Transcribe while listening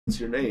What's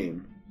your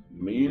name?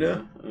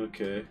 Mina?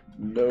 Okay.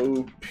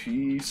 No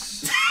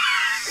peace.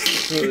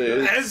 It's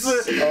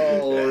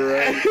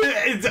alright.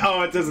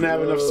 Oh, it doesn't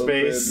have enough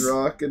space.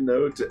 Rockin'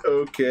 note.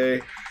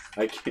 Okay.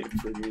 I can't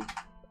friggin'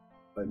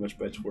 by much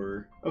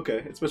better.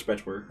 Okay, it's much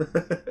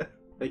better.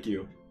 Thank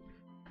you.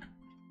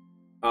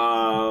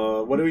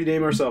 What do we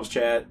name ourselves,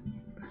 chat?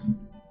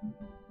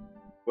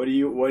 What do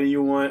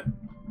you want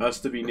us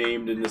to be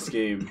named in this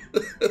game?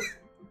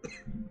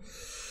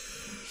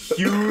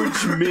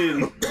 Huge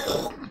Min.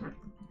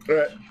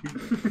 Alright.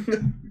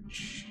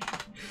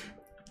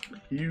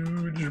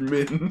 Huge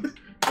Min.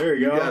 There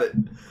you go. Got it.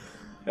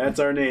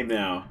 That's our name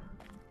now.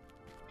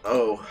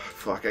 Oh,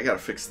 fuck, I gotta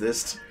fix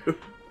this too.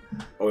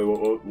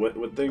 Oh wait,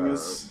 what thing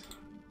is?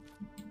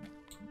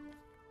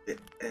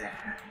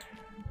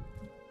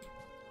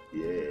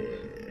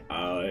 Yeah.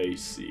 I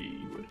see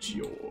what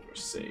you're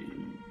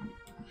saying.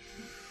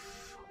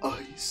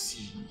 I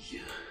see.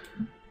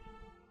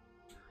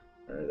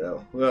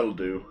 Alright, that'll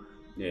do.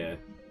 Yeah.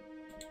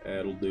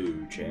 That'll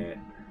do, chat.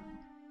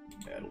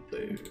 That'll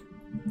do.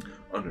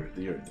 Under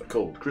the earth, a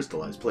cold,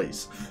 crystallized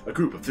place. A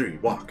group of 3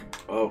 walk.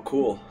 Oh,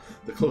 cool.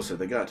 The closer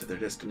they got to their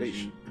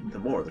destination, the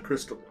more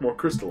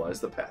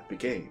crystallized the path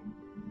became.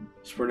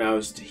 It's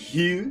pronounced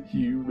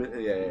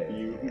human. Yeah.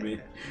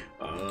 Human.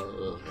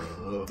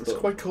 It's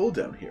quite cold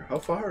down here. How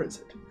far is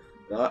it?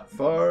 Not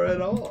far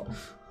at all.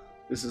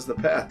 This is the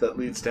path that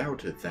leads down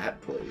to that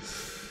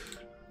place.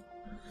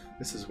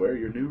 This is where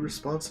your new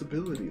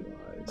responsibility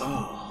lies.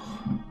 Oh.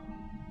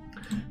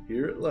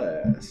 Here at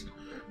last.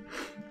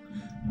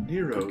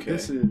 Nero, Okay.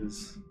 this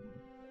is...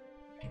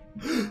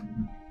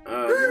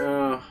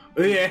 No.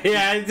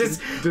 Yeah, it's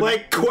just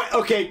like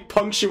okay,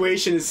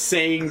 punctuation is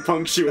saying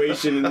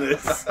punctuation in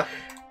this.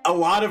 A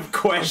lot of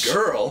questions.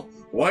 Girl?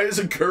 Why is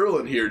a girl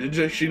in here?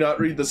 Did she not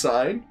read the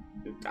sign?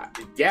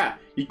 Yeah.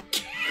 You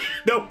can't.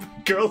 No,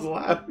 girls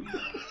allowed.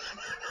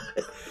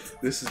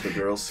 This is the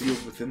girl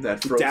sealed within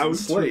that frozen Down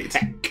slate.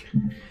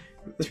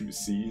 With 2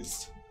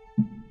 C's.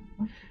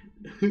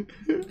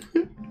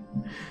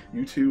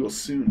 You two will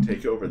soon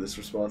take over this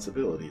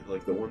responsibility,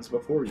 like the ones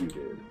before you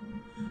did.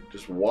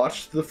 Just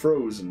watch the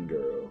frozen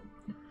girl.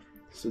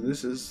 So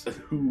this is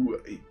who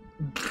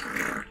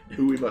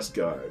we must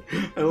guard.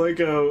 I like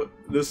how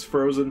this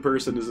frozen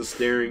person is just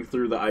staring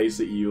through the ice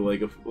at you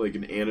like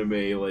an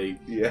anime like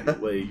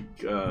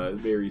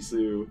Mary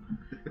Sue.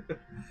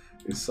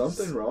 Is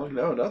something wrong?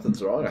 No,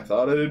 nothing's wrong. I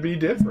thought it'd be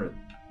different.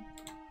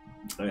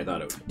 I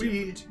thought it would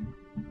be different.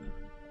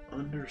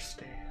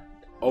 Understand.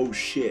 Oh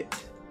shit.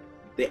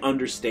 They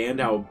understand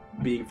how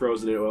being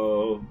frozen is.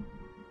 Oh.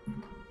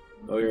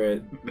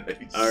 Alright.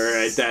 Nice.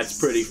 Alright, that's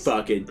pretty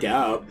fucking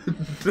dope.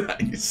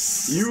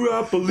 Nice.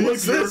 You believe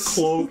What's your this?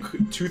 cloak?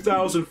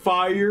 2000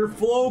 fire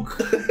cloak?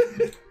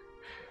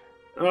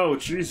 Oh,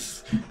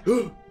 jeez.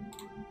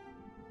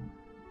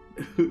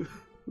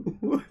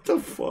 What the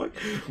fuck?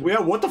 Yeah,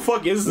 what the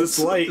fuck is this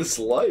light? This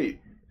light?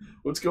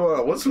 What's going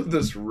on? What's with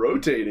this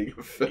rotating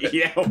effect?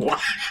 Yeah, what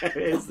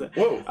is that?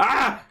 Whoa.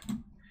 Ah!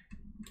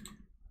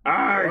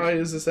 Ah! Why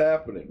is this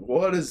happening?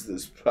 What is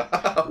this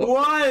power?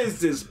 What is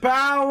this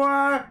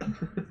power?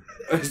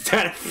 Is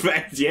that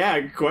effect? Yeah,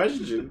 good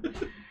question.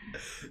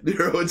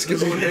 Nero, it's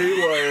going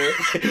haywire.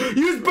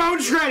 Use bone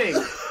shredding!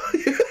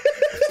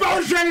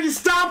 Bone shredding to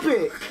stop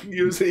it!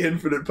 Use the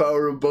infinite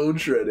power of bone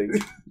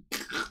shredding.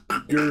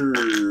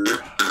 Grrr.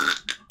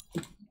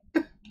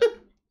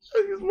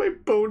 Use my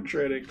bone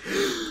shredding.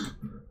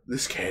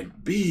 This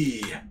can't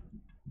be.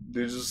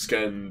 This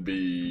can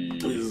be.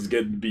 This is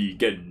gonna be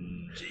Genji.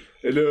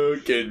 Hello,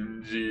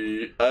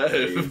 Kenji. I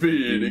have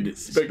been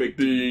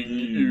expecting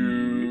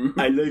you.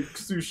 I like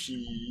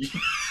sushi.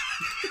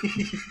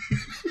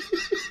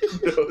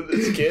 No,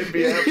 this can't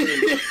be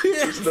happening.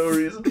 There's no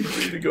reason for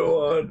me to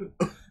go on.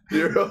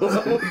 Nero,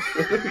 what are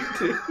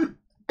we doing?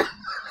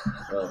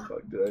 Oh,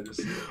 fuck, did I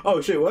just...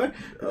 Oh, shit, what?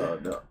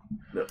 No.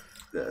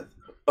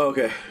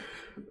 Okay.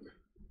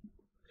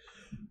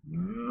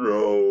 No.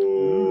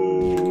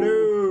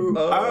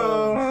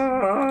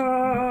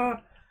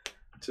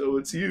 So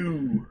it's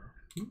you.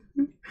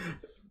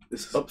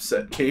 This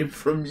upset came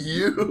from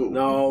you.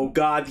 No,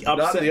 God, the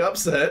upset. Not the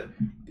upset.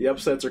 The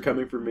upsets are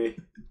coming for me.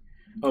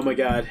 Oh my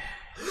God.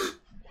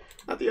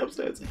 Not the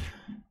upsets.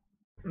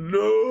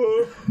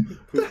 No.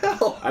 What the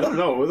hell? I don't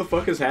know. What the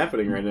fuck is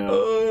happening right now?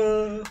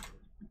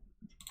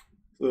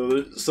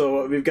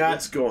 So we've got...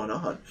 What's going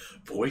on?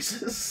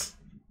 Voices?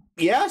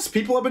 Yes,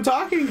 people have been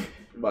talking.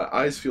 My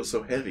eyes feel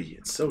so heavy.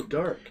 It's so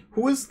dark.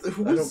 Who is... I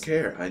don't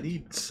care. I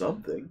need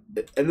something.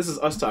 And this is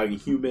us talking.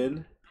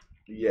 Human.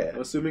 Yeah.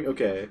 I'm assuming?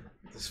 Okay.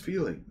 This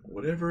feeling.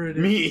 Whatever it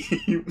is. Me.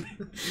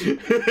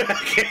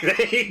 Okay,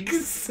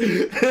 thanks.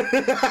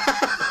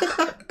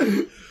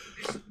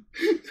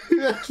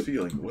 This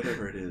feeling.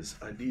 Whatever it is.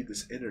 I need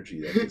this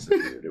energy that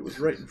disappeared. It was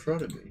right in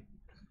front of me.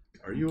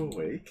 Are you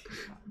awake?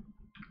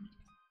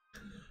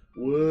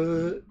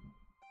 What?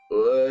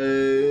 Who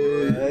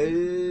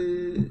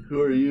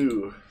are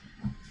you?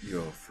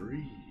 You're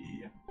free.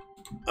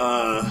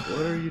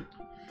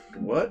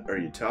 What are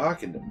you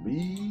talking to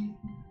me?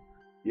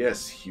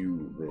 Yes,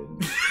 human,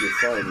 you're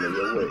finally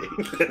awake.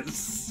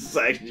 That's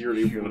actually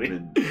really funny.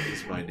 Human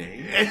is my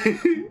name.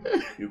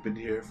 You've been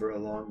here for a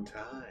long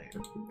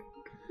time.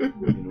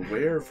 And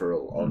where for a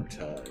long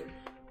time?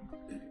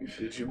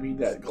 Did you mean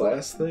that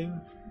glass thing?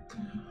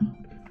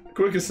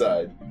 Quick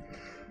aside.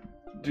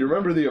 Do you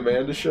remember the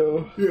Amanda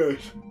Show? Yes.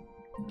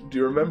 Do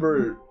you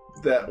remember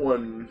that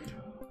one,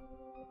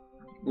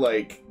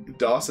 like,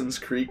 Dawson's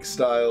Creek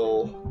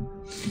style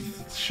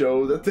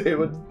show that they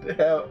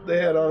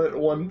had on it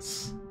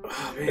once?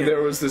 Oh, and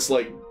there was this,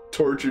 like,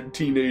 tortured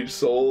teenage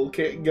soul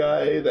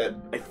guy that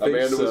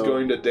Amanda was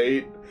going to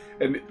date.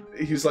 And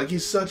he's like,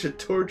 he's such a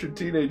tortured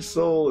teenage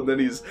soul, and then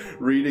he's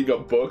reading a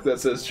book that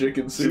says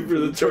Chicken Soup for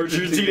the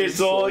Tortured Teenage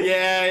Soul.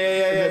 Yeah.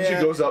 And then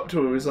she goes up to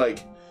him and he's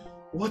like,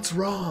 what's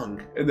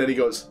wrong? And then he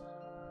goes,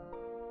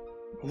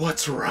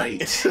 what's right?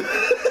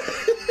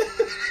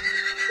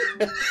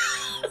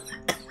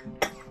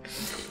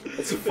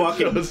 That's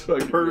fucking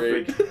perfect.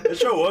 Great. That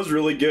show was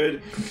really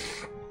good.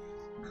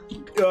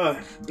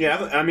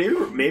 Yeah, I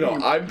mean, maybe... No,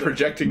 I'm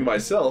projecting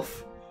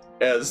myself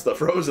as the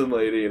Frozen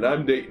lady, and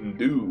I'm dating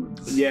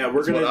dudes. Yeah,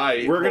 we're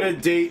gonna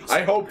date.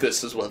 I hope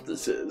this is what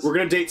this is. We're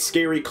gonna date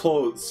scary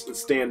clothes and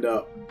stand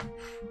up.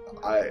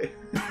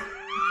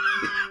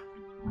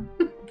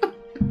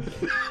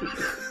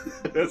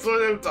 That's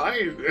what I'm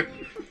talking about.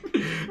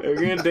 We're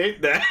gonna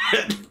date that.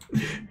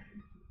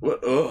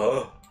 What?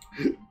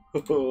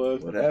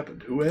 What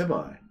happened? Who am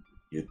I?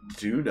 You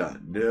do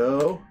not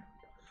know?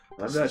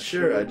 I'm not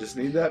sure. I just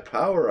need that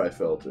power I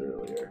felt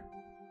earlier.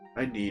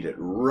 I need it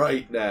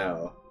right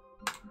now.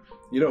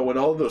 You know, when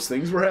all those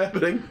things were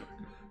happening,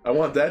 I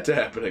want that to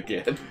happen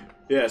again.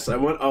 Yes, I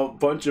want a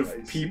bunch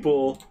of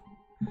people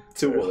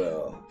to...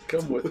 Well,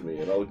 come with me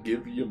and I'll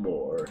give you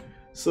more.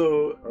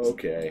 So...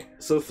 Okay.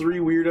 So 3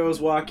 weirdos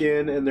walk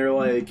in and they're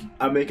like,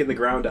 I'm making the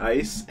ground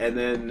ice, and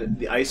then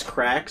the ice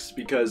cracks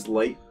because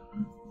light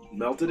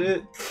melted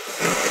it.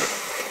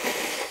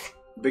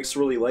 Big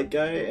swirly light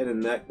guy,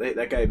 and then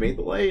that guy made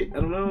the light? I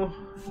don't know.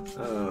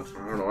 I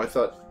don't know, I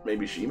thought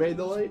maybe she made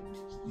the light?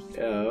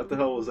 Yeah, what the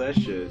hell was that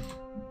shit?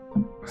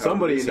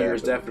 Somebody in here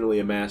is definitely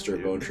a master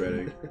of bone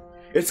shredding.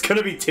 It's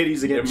gonna be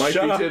titties again. It might be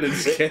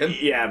titties again.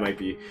 Yeah, it might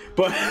be.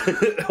 But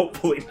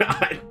hopefully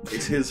not.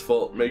 It's his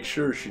fault. Make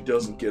sure she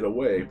doesn't get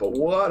away. But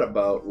what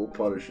about we'll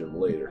punish him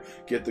later?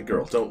 Get the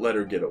girl. Don't let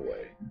her get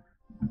away.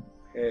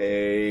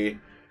 Hey.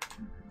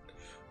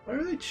 Why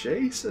are they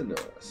chasing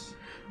us?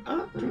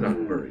 Do not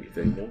worry.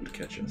 They won't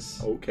catch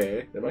us.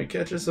 Okay. They might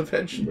catch us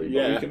eventually, but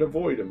Yeah. we can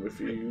avoid them if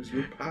you use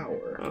your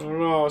power. I don't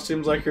know.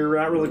 Seems like you're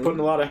not really putting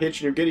a lot of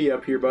hitch in your giddy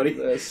up here, buddy.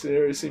 That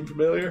scenario seem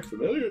familiar?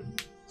 Familiar?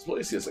 This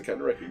place, yes, I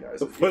kind of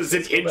recognize it. Was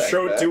it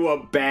intro to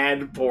a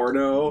bad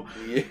porno?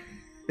 Yeah.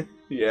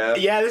 Yeah.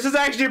 Yeah, this is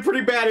actually a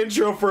pretty bad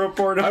intro for a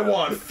porno. I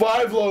want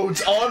 5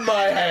 loads on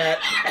my hat.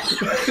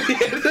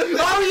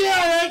 Oh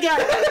yeah, that guy.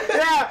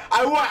 Yeah,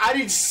 I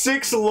need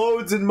 6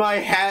 loads in my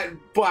hat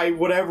by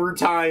whatever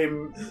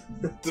time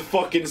the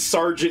fucking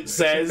sergeant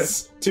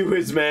says to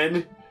his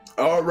men.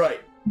 All right,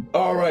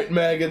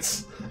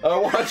 maggots. I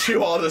want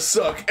you all to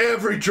suck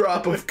every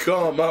drop of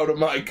cum out of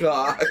my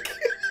cock.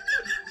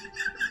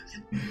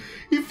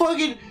 He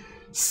fucking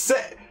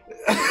said.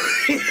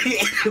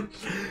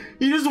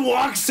 He just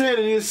walks in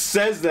and he just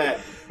says that.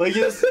 Like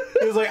he was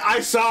like,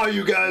 I saw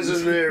you guys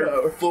in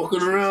there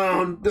fucking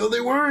around. No, they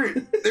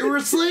weren't. They were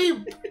asleep.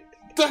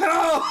 What the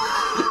hell?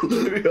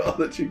 Maybe all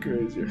that you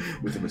crazier.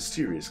 With a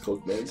mysterious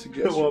cloaked man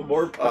suggestion. I want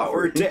more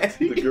power,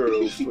 Daddy. The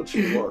girl's what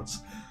she wants.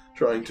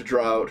 Trying to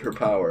draw out her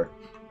power.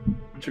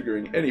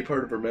 Triggering any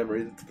part of her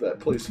memory that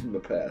place from the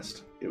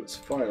past. It was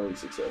finally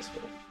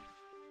successful.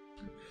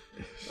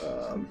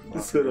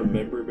 Instead of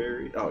member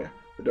berry. Oh yeah.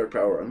 The dark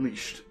power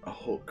unleashed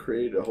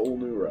created a whole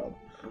new realm.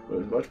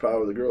 With much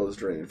power, the girl is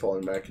drained,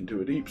 falling back into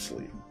a deep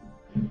sleep.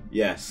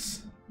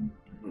 Yes.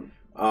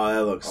 Oh,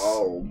 that looks.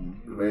 Oh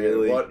man,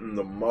 really... what in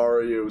the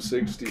Mario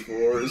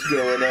 64 is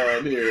going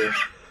on here?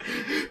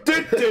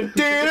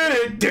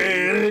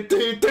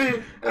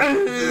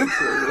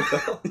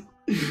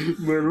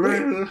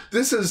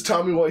 This is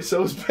Tommy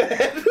Wiseau's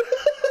bed.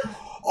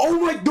 Oh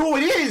my! No,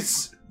 it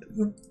is.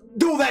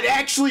 No, that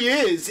actually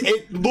is.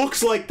 It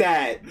looks like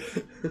that.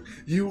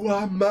 You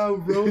are my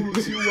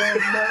rose. You are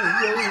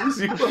my rose.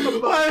 You are my...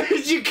 Why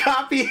did you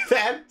copy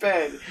that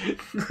pen? I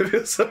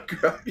feel so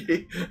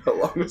groggy. How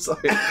long was I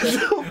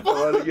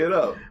want to get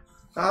up.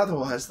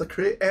 Otherwise,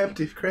 the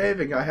empty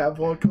craving I have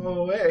won't go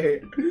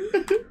away.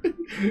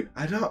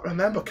 I don't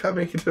remember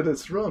coming into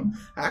this room.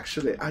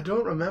 Actually, I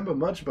don't remember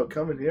much about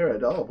coming here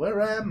at all. Where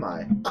am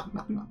I?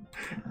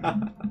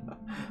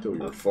 Till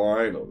you're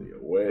finally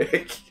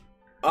awake.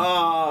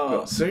 Oh.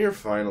 No, so you're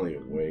finally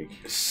awake.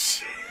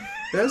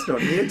 There's no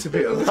need to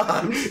be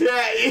alarmed.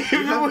 Yeah, if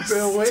you haven't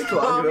been awake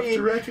long enough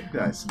to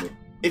recognize me.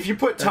 If you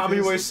put Tommy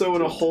Wiseau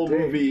in a whole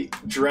movie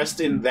dressed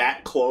in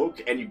that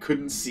cloak and you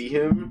couldn't see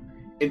him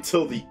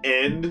until the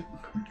end,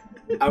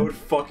 I would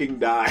fucking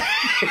die.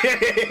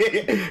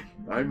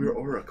 I'm your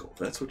oracle.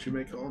 That's what you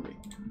may call me.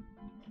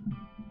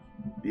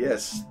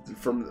 Yes,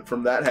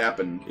 from that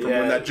happened. From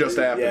when that just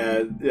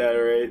happened. Yeah,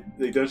 right.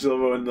 Like, don't you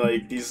love when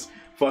like these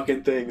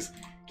fucking things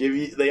give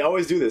you? They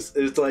always do this.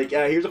 It's like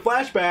here's a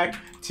flashback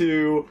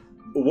to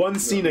one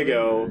scene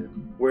ago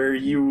where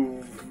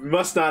you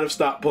must not have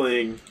stopped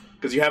playing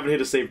because you haven't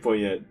hit a save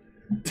point yet.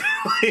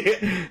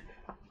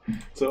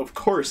 So of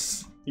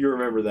course you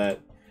remember that.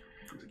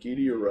 The key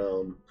to your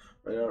realm.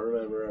 I don't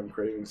remember. I'm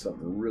craving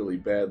something really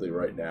badly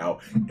right now.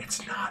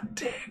 It's not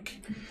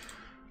dick.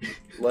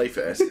 Life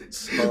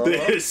essence.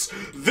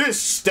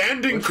 This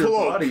standing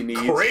cloak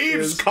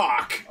craves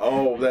cock.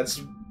 Oh,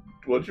 that's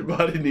what your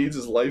body needs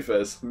is life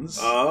essence.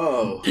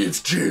 Oh, it's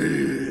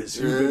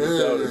jizz. You've been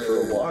without it for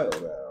a while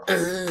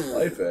now.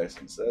 Life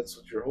essence. That's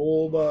what your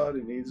whole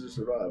body needs to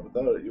survive.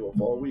 Without it, you will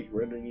fall weak,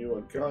 rendering you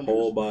unconscious.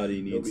 Whole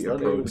body needs the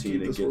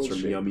protein it gets from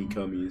yummy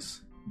cummies.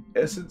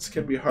 Essence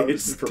can be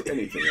harvested from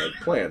anything like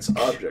plants,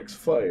 objects,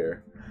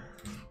 fire.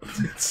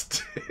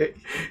 It's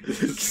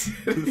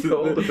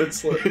old of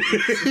its life.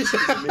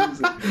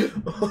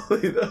 Amazing.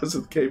 Only those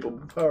with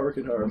capable power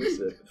can harvest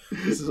it.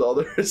 This is all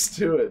there is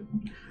to it.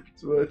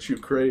 It's what you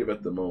crave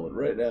at the moment.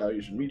 Right now,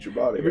 you should meet your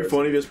body. It'd be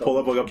funny if you just pulled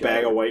up like a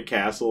bag of White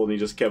Castle and he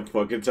just kept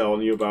fucking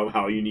telling you about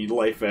how you need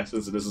life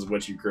essence and this is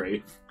what you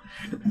crave.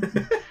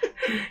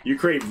 You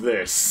crave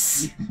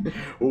this.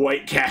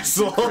 White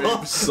Castle. You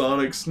crave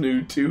Sonic's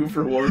new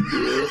 2-for-1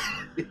 deal.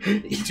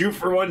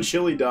 2-for-1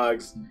 chili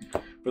dogs.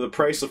 For the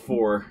price of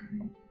 4.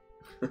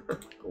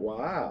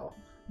 Wow.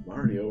 I'm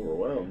already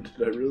overwhelmed.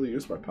 Did I really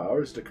use my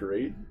powers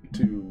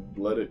to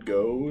let it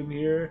go in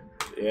here?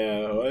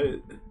 Yeah, what?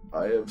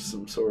 I have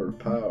some sort of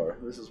power.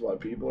 This is why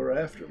people are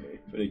after me.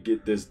 I'm gonna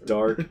get this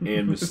dark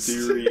and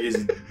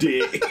mysterious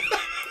dick.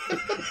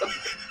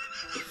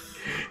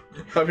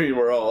 I mean,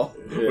 we're all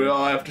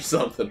after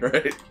something,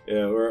 right?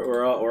 Yeah,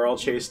 we're all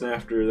chasing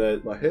after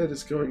that. My head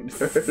is going to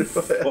hurt if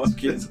I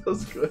ask you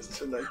those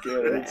questions I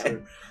can't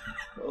answer.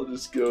 I'll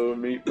just go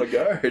meet my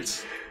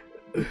guards.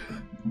 The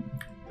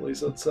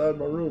place outside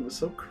my room is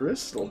so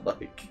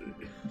crystal-like.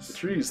 The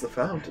trees, the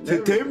fountain.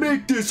 Did they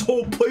make this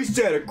whole place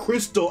out of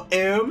crystal,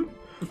 M?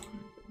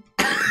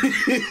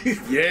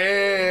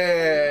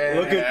 Yeah.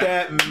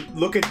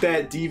 Look at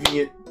that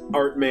deviant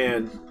art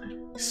man.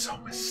 He's so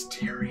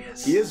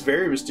mysterious. He is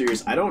very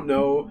mysterious. I don't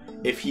know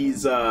if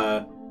he's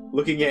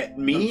looking at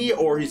me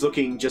or he's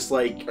looking just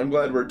like I'm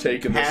glad we're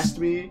taking past this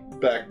me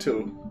back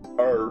to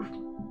our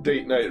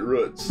date night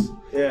roots.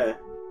 Yeah.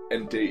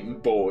 And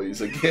dating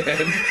boys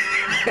again.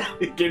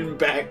 Getting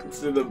back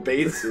to the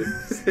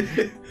basics.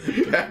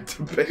 Back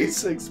to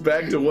basics.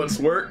 Back to what's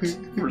worked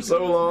for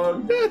so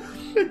long.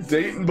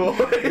 Dating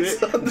boys.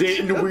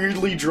 Dating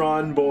weirdly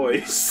drawn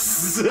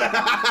boys.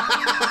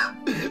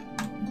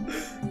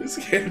 This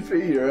can't be.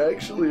 You're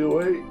actually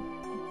awake.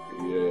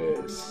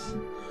 Yes.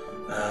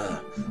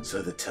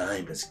 So the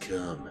time has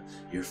come.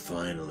 You're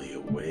finally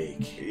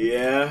awake.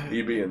 Yeah.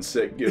 You being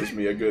sick gives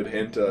me a good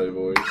hentai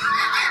voice.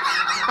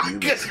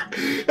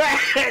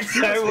 That's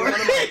how one of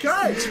my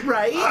cards,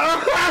 right?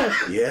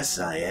 Yes,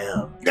 I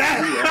am. Who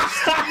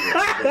else do you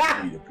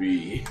expect me to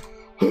be?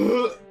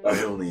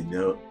 I only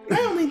know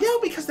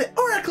because the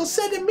Oracle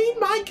said to meet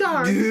my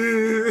card.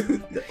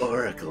 The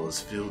Oracle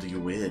has filled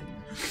you in.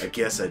 I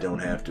guess I don't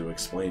have to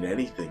explain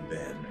anything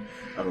then.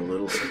 I'm a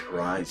little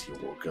surprised you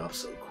woke up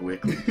so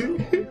quickly, though.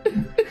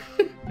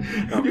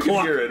 You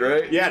can hear it,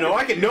 right? Yeah, no,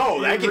 I can.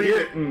 No, I can hear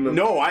it.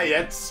 No,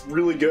 that's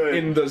really good.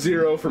 In the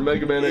 0 for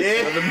Mega Man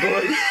X7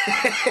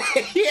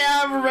 voice.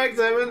 Yeah, for Mega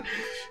 7.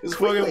 This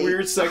fucking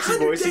weird, sexy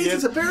voice again.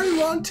 It's a very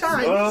long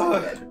time,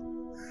 isn't it?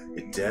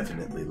 It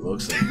definitely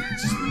looks like you can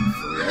sleep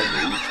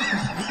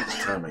forever. Each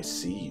time I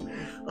see you,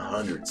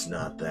 100's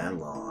not that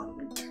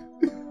long.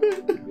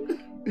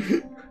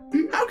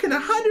 How can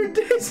 100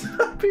 days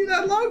not be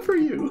that long for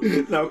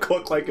you? Now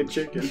cluck like a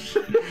chicken.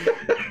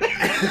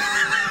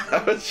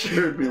 I was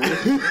sure it'd be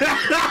weird.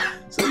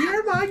 So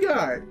you're my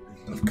guard.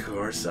 Of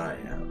course I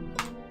am.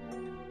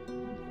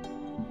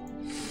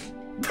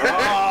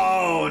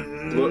 Oh,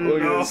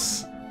 look at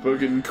this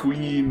fucking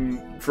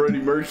Queen Freddie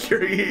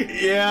Mercury.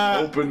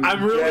 Yeah,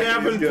 I'm really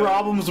having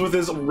problems with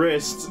his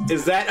wrist.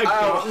 Is that a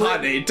gauntlet? Oh,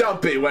 honey,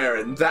 don't be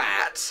wearing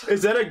that.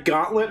 Is that a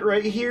gauntlet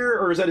right here,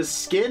 or is that his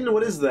skin?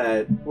 What is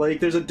that? Like,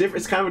 there's a different.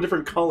 It's kind of a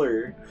different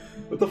color.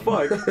 What the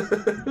fuck?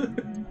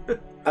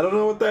 I don't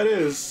know what that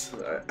is.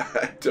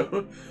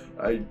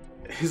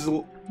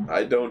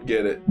 I don't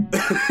get it.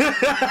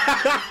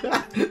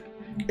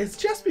 It's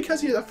just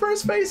because you're the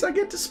first face I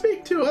get to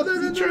speak to other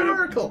than the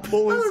Oracle.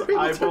 Other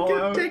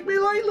people take me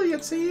lightly,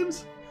 it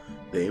seems.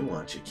 They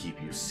want to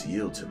keep you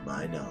sealed to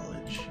my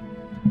knowledge.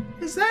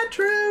 Is that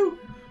true?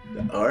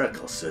 The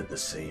Oracle said the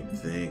same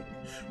thing.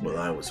 While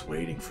I was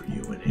waiting for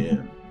you and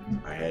him,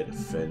 I had to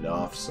fend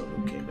off some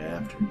who came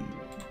after you.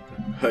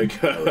 I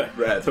would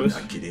rather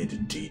not get into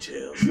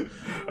details.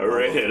 I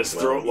ran out of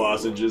throat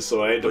lozenges,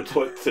 so I had to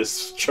put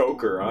this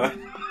choker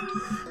on.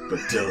 But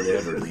don't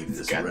ever leave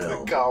this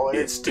realm.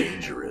 It's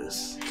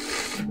dangerous.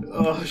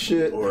 Oh,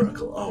 shit.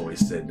 Oracle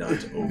always said not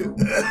to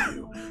overwhelm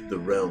you. The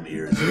realm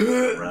here is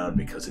around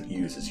because it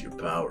uses your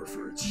power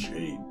for its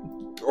shape.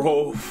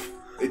 Oh.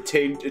 It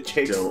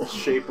takes the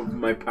shape of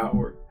my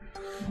power.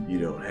 You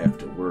don't have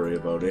to worry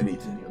about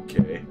anything,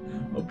 okay?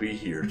 I'll be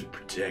here to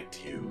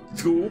protect you.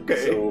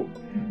 Okay. So,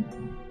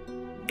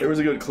 there was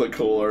a good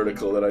clickhole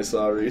article that I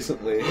saw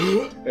recently,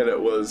 and it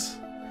was,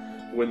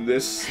 when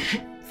this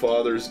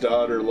father's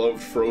daughter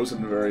loved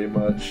Frozen very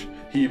much,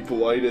 he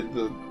blighted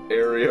the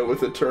area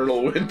with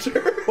eternal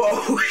winter.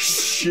 Oh,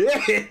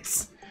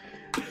 shit!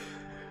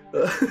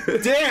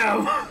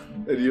 Damn!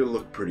 And you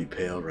look pretty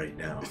pale right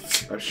now.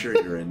 I'm sure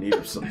you're in need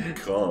of some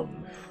cum.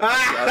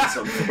 Got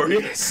some for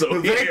you.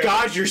 So thank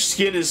God your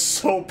skin is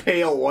so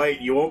pale white,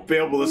 you won't be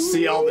able to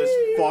see all this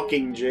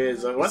fucking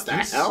jizz. What the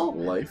hell?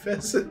 Life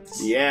essence?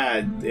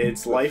 Yeah,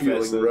 it's life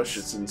essence.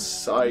 Rushes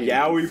inside.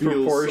 Yaoi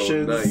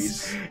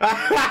proportions. So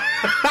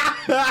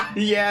nice.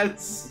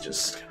 Yes.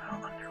 Just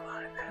gonna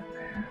underline that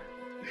there.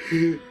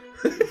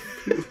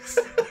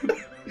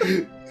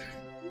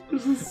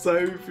 This is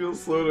Simon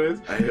feels so nice.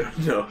 I don't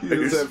know. He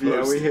does have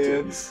yaoi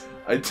hands.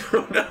 I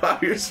don't know how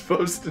you're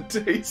supposed to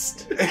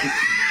taste it.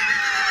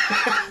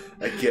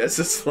 I guess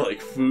it's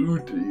like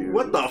food to you.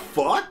 What the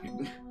fuck?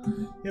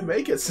 You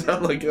make it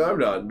sound like I'm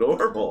not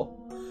normal.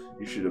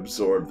 You should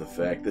absorb the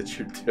fact that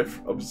you're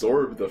different.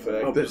 Absorb the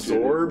fact that you're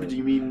absorbed?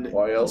 You mean?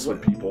 Why else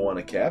would people want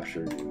to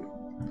capture you?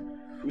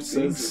 Who Being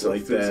says so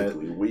like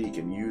physically that? weak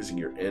and using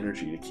your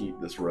energy to keep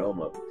this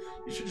realm up,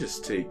 you should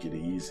just take it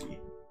easy.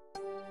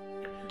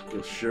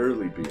 You'll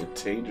surely be in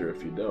danger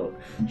if you don't.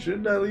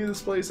 Shouldn't I leave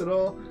this place at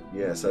all?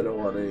 Yes, I don't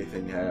want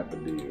anything to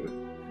happen to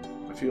you.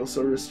 I feel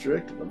so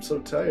restricted. I'm so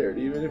tired.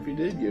 Even if you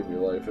did give me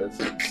life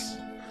essence,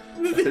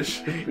 I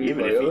should be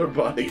my other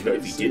bodyguard. Even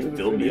if he did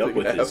fill me up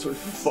with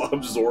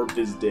absorbed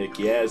his dick,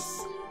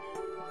 yes.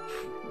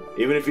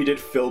 Even if he did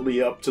fill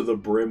me up to the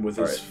brim with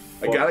his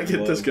I gotta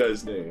get this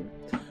guy's name.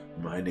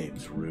 My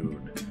name's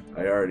Rune.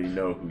 I already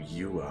know who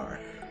you are.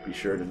 Be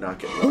sure to not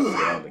get lost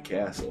around the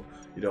castle.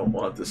 You don't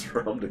want this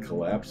realm to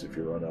collapse if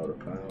you run out of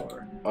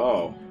power.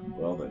 Oh.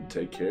 Well then,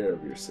 take care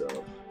of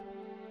yourself.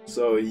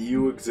 So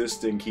you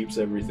existing keeps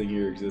everything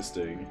here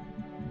existing.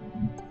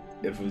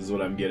 If is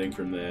what I'm getting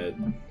from that.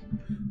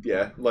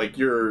 Yeah, like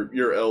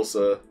you're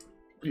Elsa.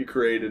 You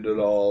created it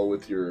all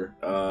with your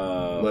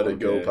let it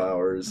go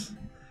powers.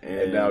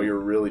 And now you're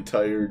really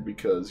tired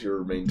because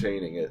you're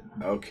maintaining it.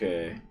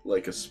 Okay.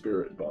 Like a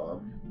spirit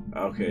bomb.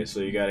 Okay,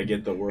 so you gotta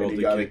get the world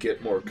and you gotta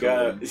get more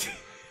cum.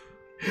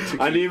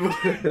 Everyone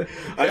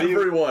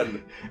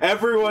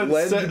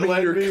lend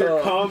me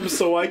your cum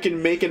so I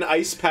can make an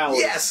ice palace.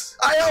 Yes!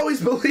 I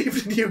always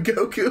believed in you,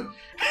 Goku!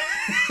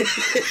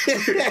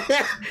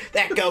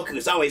 That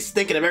Goku's always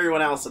thinking of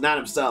everyone else and not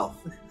himself.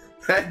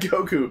 That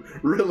Goku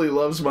really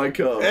loves my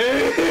cum.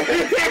 Hey,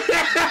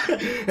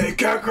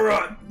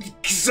 Kakarot,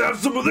 have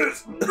some of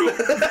this.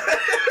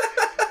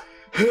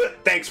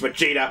 Thanks,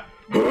 Vegeta.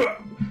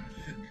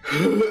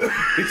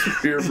 He's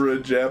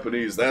purebred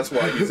Japanese. That's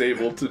why he's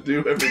able to do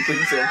everything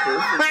so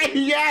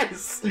perfectly.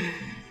 Yes!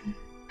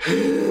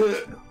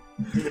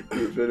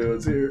 If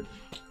anyone's here.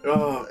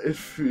 Oh, it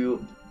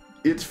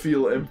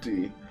feel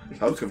empty.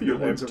 How come no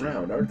one's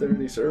around? Aren't there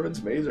any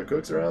servants, maids, or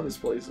cooks around? This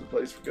place is a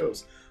place for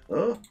ghosts.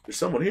 Oh, there's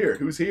someone here.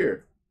 Who's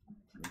here?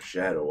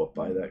 Shadow up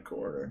by that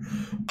corner.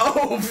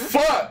 Oh,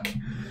 fuck!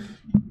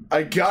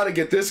 I gotta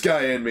get this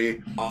guy in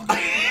me.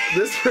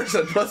 This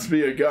person must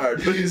be a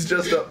guard, but he's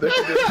just up there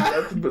doing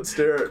nothing but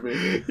stare at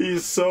me.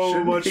 He's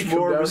so much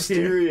more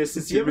mysterious.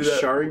 Does he have a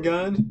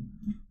Sharingan?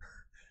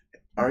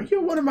 Are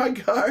you one of my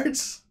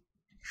guards?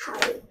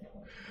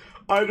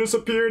 I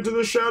disappear into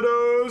the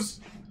shadows.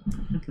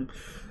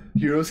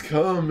 Heroes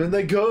come and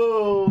they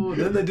go,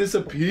 then they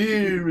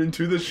disappear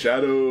into the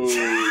shadows.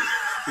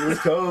 Heroes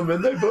come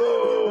and they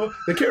blow.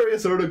 They carry a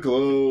sort of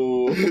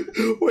glow.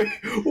 Wait,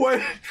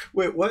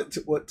 what?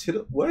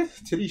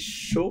 Titty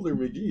shoulder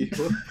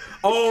McGee.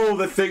 Oh,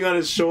 the thing on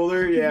his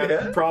shoulder?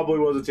 Yeah, probably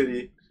was a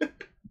titty.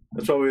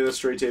 That's probably the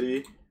straight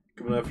titty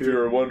coming up here. If you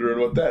were wondering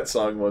what that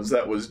song was,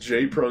 that was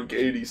J-Prunk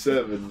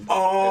 87.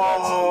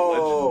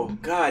 Oh,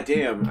 god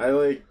damn.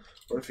 What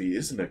if he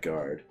isn't a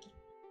guard?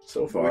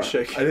 So far, I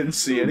didn't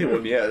see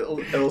anyone yet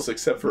else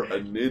except for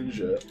a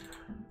ninja.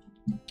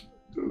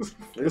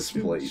 This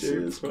place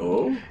is...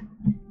 Oh,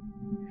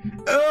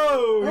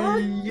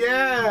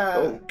 yeah!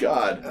 Oh,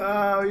 God.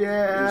 Oh,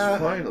 yeah! There's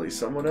finally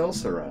someone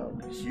else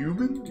around.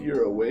 Human?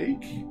 You're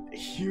awake?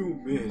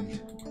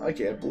 Human. I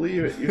can't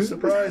believe it. You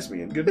surprised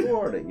me, and good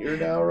morning. You're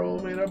now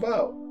roaming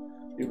about.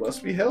 You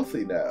must be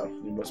healthy now.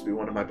 You must be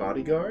one of my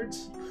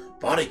bodyguards?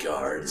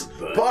 Bodyguards?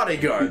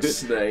 Bodyguards,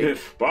 Snake.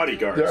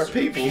 Bodyguards. There are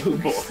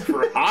people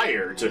for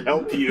hire to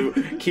help you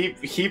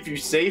keep you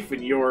safe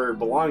and your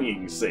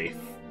belongings safe.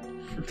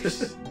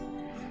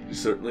 He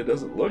certainly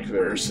doesn't look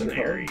very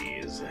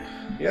mercenaries.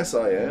 Yes,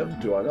 I am.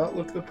 Do I not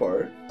look the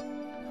part?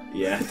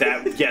 Yeah,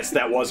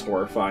 that was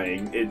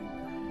horrifying.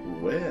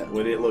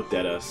 When it looked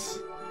at us.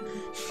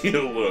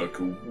 You look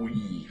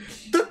weak.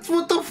 That's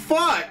what the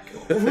fuck?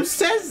 Who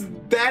says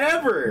that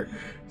ever?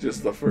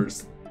 Just the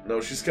first. No,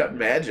 she's got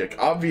magic.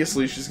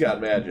 Obviously, she's got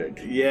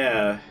magic.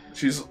 Yeah.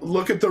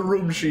 Look at the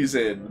room she's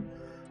in.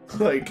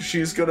 Like,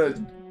 she's gonna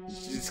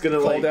She's gonna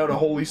call like down a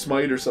holy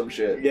smite or some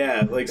shit.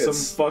 yeah, like It's-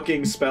 some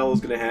fucking spell is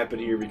gonna happen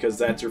here because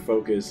that's her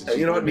focus. And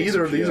you know what?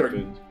 Neither of these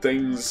are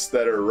things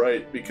that are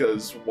right,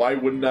 because why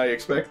wouldn't I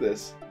expect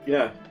this?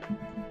 Yeah,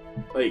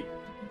 like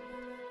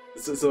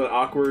it's an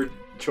awkward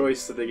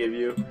choice that they give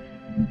you.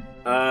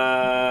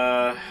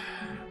 I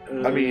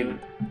mean,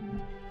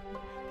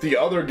 the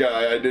other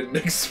guy I didn't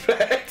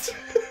expect.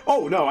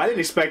 oh no, I didn't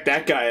expect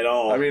that guy at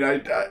all. I mean,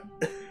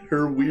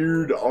 her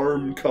weird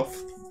arm cuff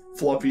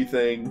fluffy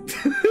thing.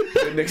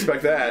 Didn't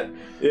expect that.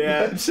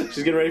 yeah, she's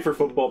getting ready for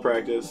football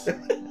practice.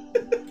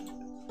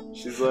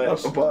 She's like,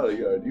 I'm a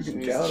bodyguard. You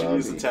can count on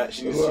me.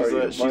 She's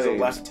a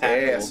left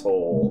tackle.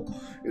 Asshole.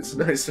 It's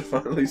nice to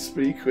finally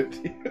speak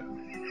with you.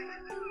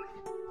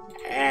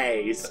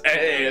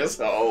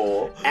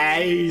 Asshole.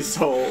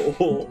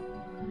 Asshole.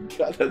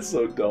 God, that's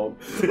so dumb.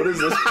 What is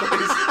this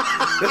place?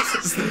 This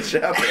is the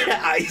chapel.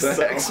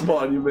 The Hex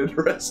Monument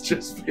rests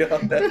just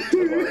beyond that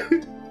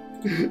door.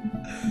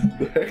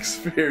 The Hex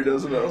Sphere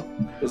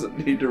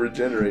doesn't need to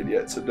regenerate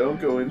yet, so don't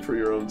go in for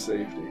your own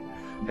safety.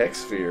 Hex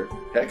Sphere,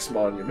 Hex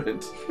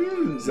Monument.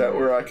 Is that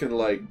where I can,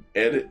 like,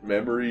 edit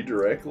memory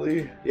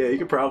directly? Yeah, you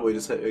could probably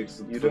just...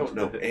 You don't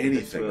know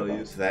anything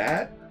about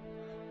that?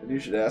 And you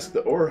should ask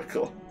the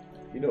Oracle.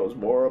 He knows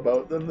more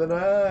about them than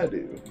I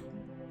do.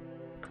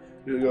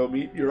 You go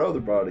meet your other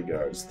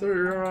bodyguards.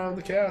 They're around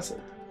the castle.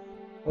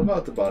 What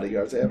about the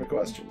bodyguards? I have a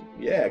question.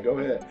 Yeah, go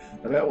ahead.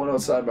 I met one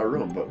outside my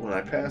room, but when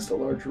I passed a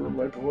large room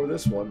right before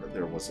this one,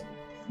 there was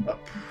a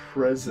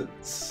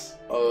presence.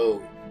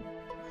 Oh.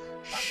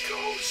 A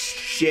ghost.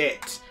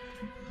 Shit.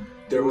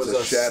 There was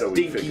a shadowy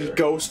stinky figure.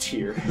 ghost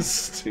here.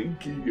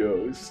 Stinky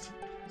ghost.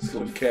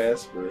 From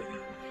Casper.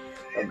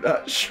 I'm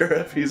not sure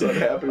if he's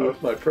unhappy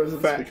with my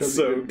presence because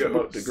he didn't come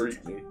out to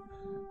greet me.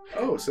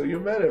 Oh, so you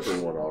met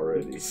everyone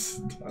already.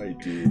 I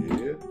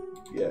did.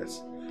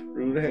 Yes.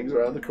 Rune hangs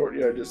around the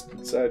courtyard just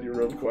inside your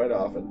room quite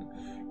often.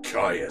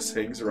 Caius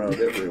hangs around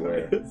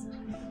everywhere.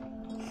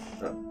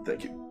 Oh,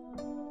 thank you.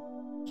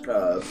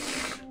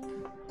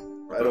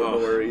 I don't know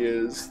where he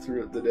is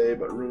throughout the day,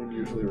 but Rune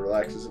usually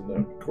relaxes in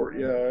the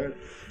courtyard.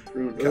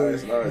 Rune,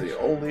 Caius, and I are the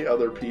only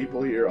other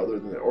people here other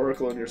than the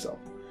Oracle and yourself.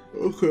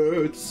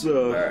 Okay, it's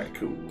Alright,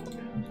 cool.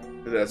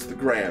 That's the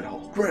Grand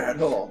Hall. Grand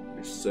Hall.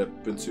 We step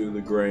into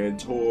the grand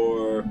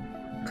tour.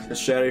 The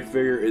shadowy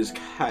figure is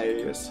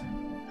Caius.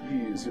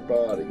 He's your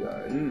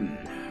bodyguard.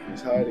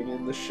 He's hiding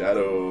in the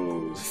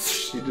shadows.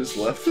 He just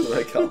left when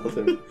I called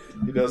him.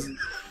 He doesn't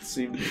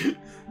seem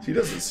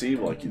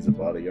like he's a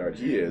bodyguard.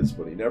 He is,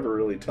 but he never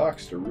really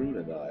talks to Rune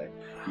and I.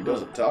 He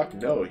doesn't talk.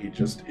 No, he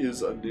just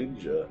is a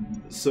ninja.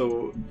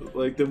 So,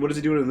 like, then what is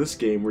he doing in this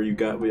game where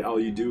all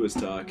you do is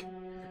talk?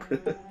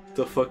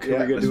 The fuck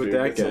are we gonna do with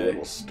that guy? A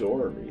little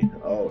stormy.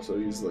 Oh, so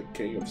he's the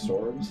king of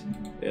storms?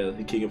 Yeah,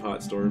 the king of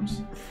hot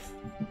storms.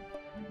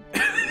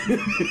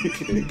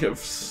 King of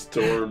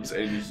storms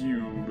and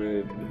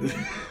human.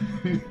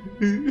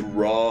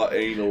 Raw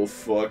anal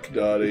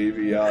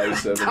fuck.avi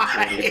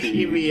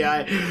 720p.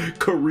 AVI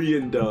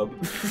Korean dub.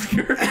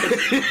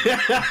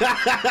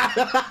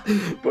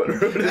 But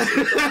Rune is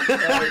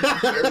very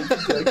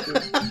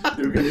protective.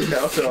 You can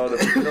count on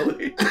him,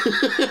 really.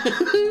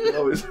 It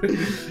always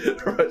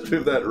reminds me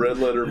of that Red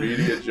Letter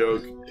Media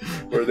joke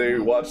where they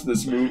watched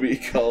this movie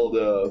called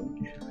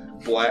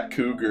Black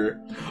Cougar.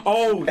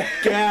 Oh,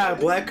 yeah,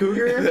 Black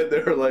Cougar? And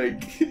they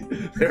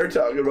were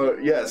talking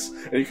about, yes,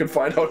 and you can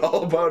find out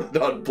all about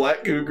it on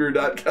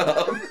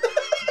blackcougar.com.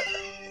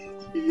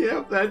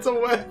 Yep, that's a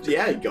web.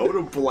 Yeah, go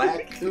to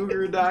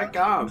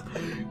blackcougar.com.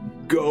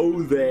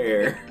 Go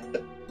there.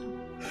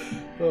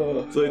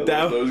 Oh, so like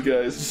that, those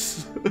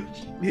guys.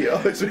 He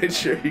always made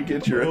sure you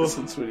get your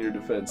essence when you're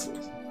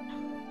defenseless.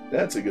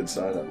 That's a good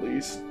sign, at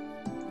least.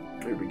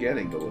 You're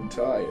beginning to look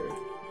tired.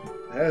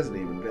 It hasn't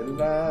even been an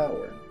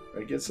hour.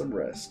 Right, get some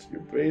rest.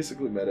 You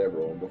basically met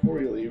everyone. Before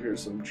you leave,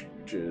 here's some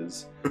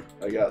jizz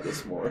I got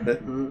this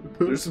morning.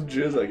 There's some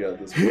jizz I got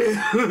this morning.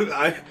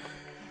 I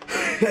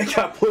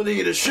got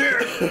plenty to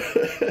share.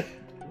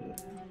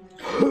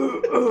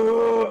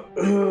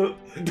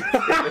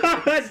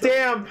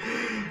 Damn.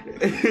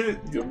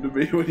 Give them to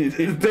me when you need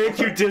them. Thank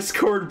you,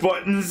 Discord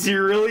buttons.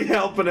 You're really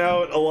helping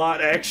out a lot,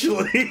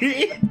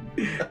 actually.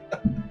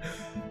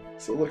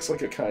 So it looks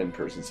like a kind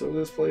person. So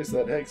this place,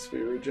 that Hex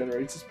Sphere,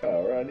 regenerates its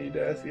power. I need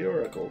to ask the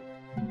Oracle.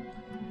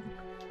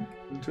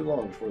 Not too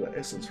long before the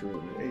essence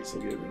room and Ace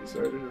will get me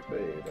started to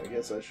fade. I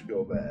guess I should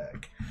go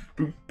back.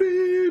 Boop,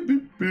 beep,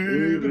 beep,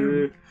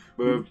 beep,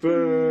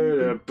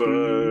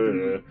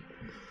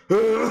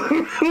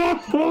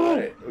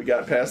 Alright, we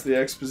got past the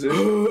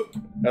exposition.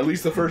 At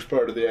least the first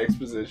part of the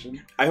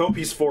exposition. I hope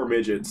he's 4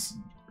 midgets.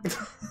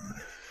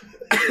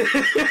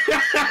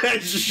 That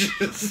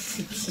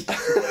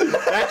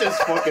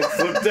just fucking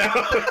slipped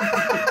out.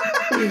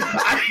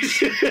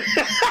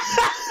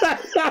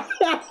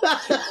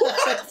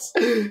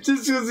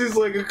 Just because he's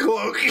like a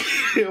cloak.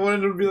 I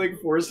wanted to be like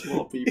 4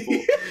 small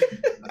people.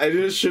 I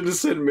just should have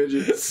said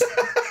midgets.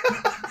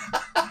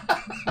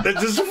 That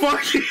just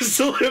fucking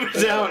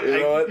slipped out. You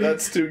know what?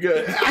 That's too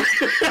good.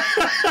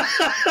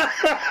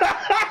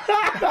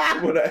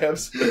 when I have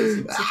some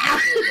essence.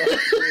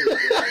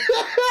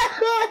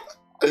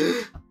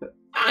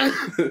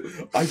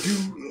 I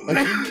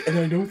think, and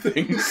I know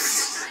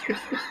things.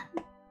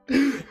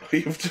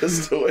 You've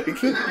just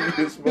awakened. You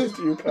use most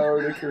of your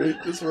power to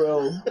create this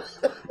realm.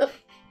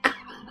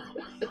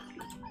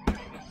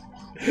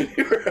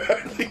 You're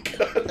hardly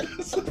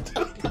conscious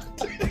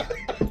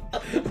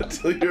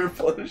until you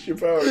replenish your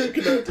power. You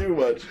cannot do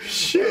much.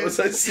 Shit. Why was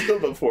I still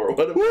before?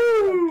 What?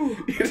 You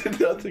did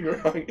nothing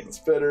wrong. It's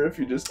better if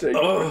you just take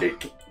a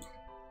break.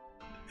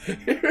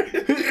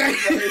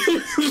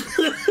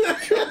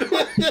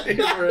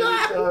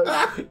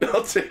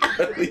 I'll take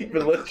my leave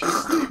and let you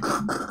sleep.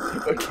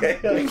 Okay,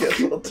 I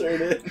guess I'll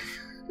turn in.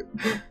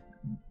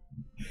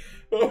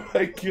 Oh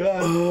my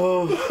god.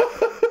 Oh.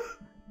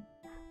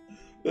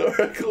 The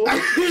oracle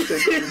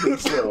taking it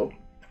slow.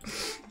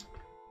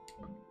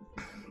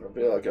 I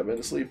feel like I've been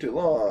asleep too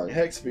long.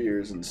 Hex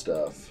spheres and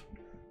stuff.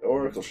 The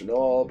oracle should know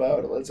all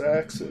about it. Let's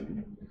ask it.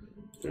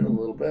 Feel a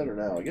little better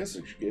now. I guess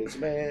I should get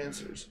some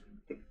answers.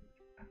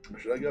 Where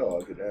should I go?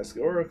 I could ask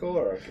the oracle,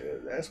 or I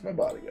could ask my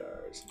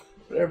bodyguards.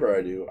 Whatever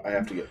I do, I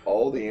have to get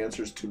all the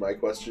answers to my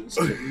questions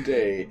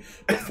today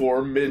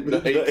before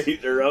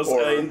midnight, or else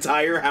the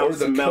entire house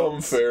or the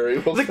melts. cum fairy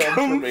will come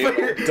for me and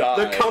I'll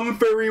die. The cum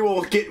fairy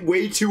will get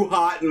way too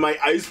hot, and my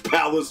ice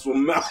palace will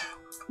melt.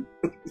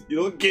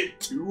 You'll get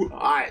too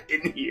hot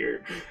in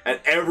here, and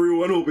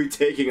everyone will be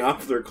taking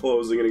off their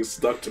clothes and getting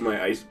stuck to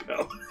my ice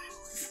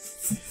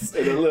palace.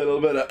 And a little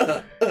bit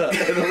of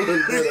and a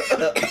little bit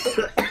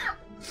of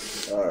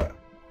Alright,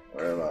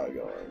 where am I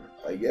going?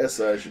 I guess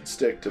I should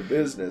stick to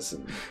business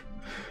and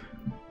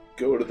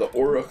go to the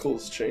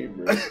oracle's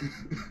chamber.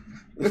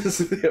 This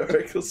is the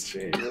oracle's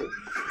chamber.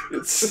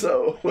 It's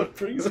so, what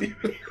brings you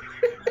here?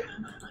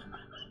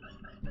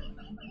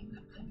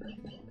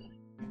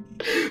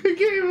 I can't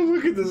even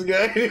look at this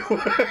guy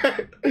anymore.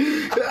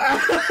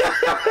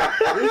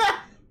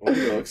 Why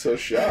do you look so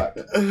shocked?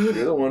 You're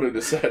the one who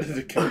decided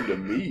to come to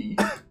me.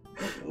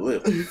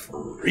 Little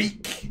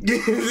freak. Are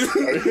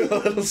you a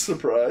little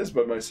surprised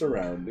by my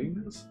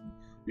surroundings?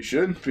 You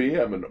shouldn't be.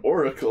 I'm an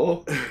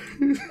oracle.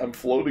 I'm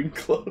floating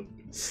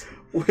clothes.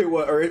 Wait,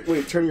 what? Alright,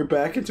 wait, turn your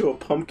back into a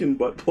pumpkin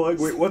butt plug?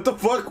 Wait, what the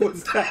fuck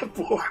was that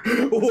for?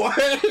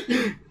 What?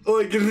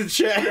 Like in the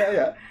chat?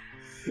 Yeah.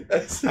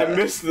 I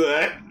missed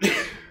that.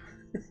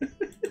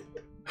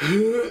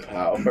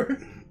 Power.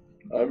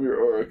 I'm your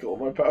oracle.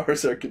 My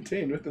powers are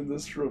contained within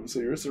this room, so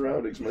your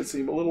surroundings might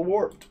seem a little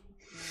warped.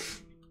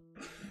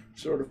 What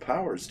sort of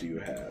powers do you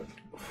have?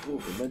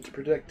 They're meant to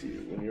protect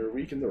you. When you're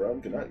weak in the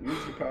realm, cannot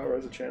use your power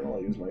as a channel. I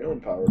use my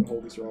own power to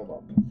hold this realm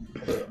up.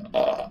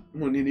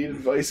 When you need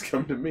advice,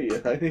 come to me.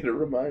 And I need a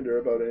reminder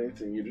about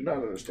anything you do not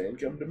understand,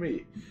 come to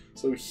me.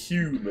 So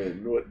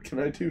human, what can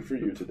I do for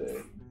you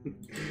today?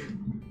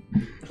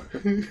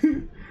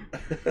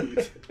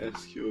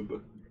 Ask you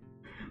about.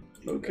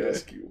 Okay.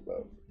 Ask you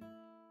about.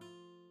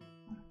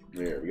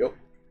 There we go.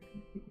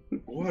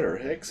 What are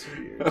hex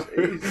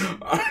spheres?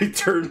 I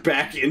turned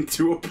back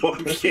into a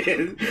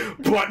pumpkin,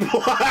 but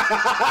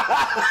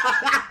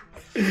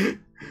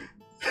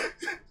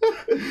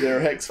they're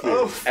hex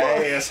spheres.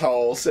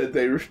 Asshole said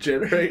they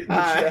regenerate in the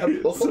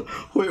chapel.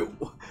 Wait,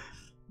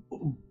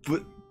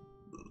 but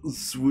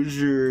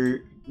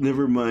Switcher.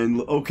 Never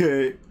mind.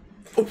 Okay.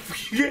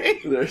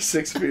 There are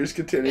 6 spheres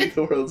containing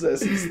the world's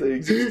essence. They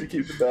exist to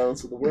keep the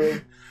balance of the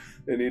world.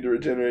 They need to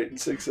regenerate in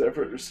 6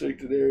 separate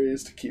restricted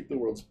areas to keep the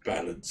world's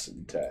balance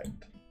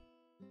intact.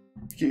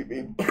 Keep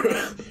me.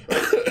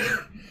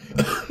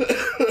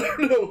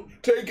 No,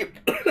 take it.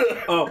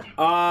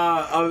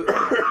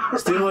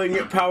 Stealing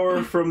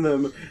power from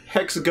them.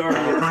 Hex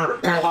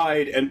guardians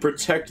hide and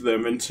protect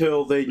them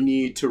until they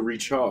need to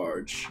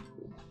recharge.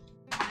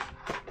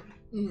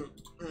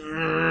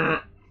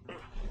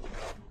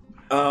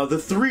 The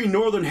 3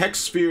 northern hex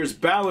spheres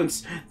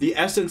balance the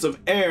essence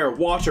of air,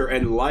 water,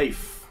 and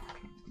life.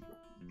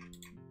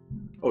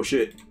 Oh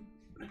shit.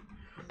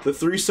 The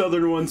 3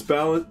 southern ones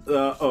balance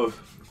the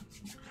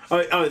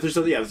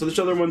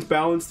southern ones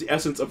balance the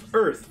essence of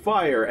earth,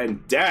 fire,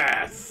 and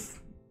death.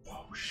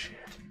 Oh shit.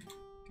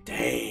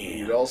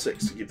 Damn. Need all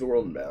 6 to keep the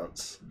world in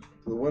balance.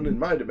 The one in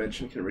my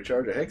dimension can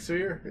recharge a hex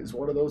sphere. Is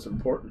one of those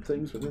important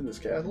things within this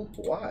castle?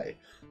 Why?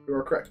 You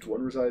are correct.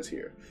 One resides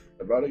here.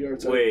 The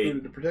bodyguards are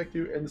included to protect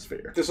you and the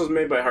sphere. This was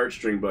made by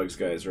Heartstring Bugs,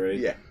 guys, right?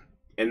 Yeah.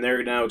 And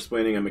they're now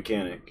explaining a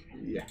mechanic.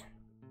 Yeah.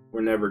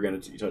 We're never gonna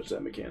touch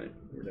that mechanic.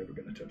 We're never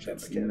gonna touch that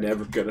mechanic. It's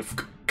never gonna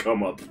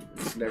come up.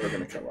 It's never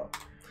gonna come up.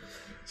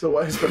 So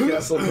why is my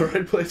castle the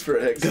right place for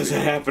a hex? Because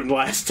it happened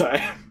last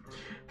time.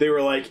 They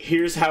were like,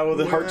 here's how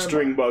the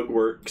Heartstring Bug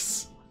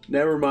works.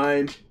 Never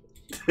mind.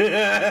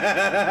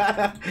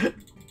 Yeah.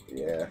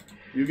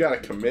 You gotta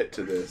commit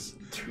to this.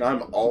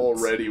 I'm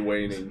already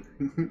waning.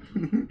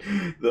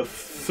 The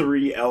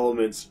 3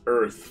 elements,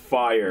 earth,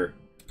 fire,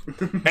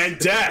 and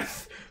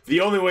death.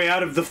 The only way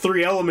out of the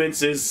 3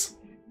 elements is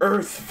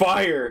earth,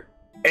 fire,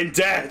 and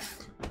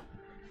death.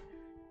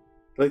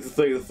 Like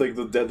the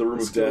room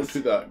of death. Go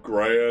to that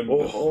grand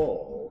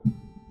hall.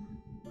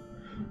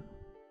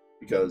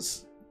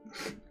 Because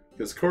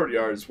Because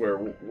courtyard's where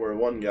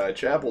one guy,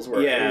 chapel's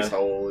where his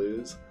hole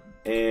is.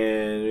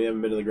 And we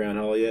haven't been to the Grand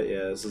Hall yet.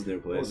 Yeah, this is a new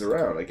place. What's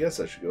around? I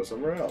guess I should go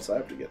somewhere else. I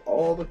have to get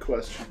all the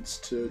questions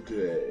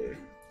today.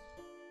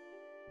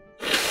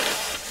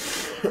 Okay.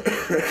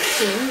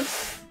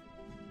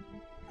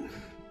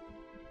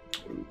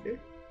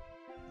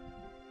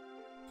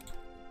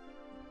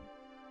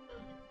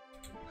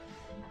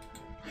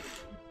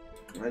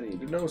 I need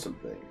to know some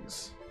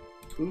things.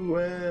 Who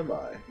am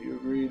I? You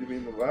agreed to be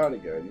my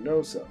bodyguard. You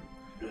know something.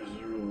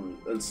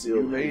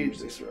 You made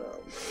this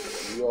round.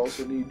 You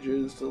also need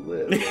jizz to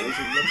live. There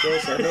isn't much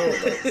else I know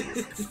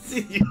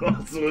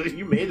about you.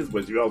 You made this,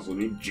 but you also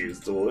need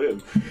jizz to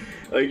live.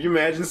 Like, you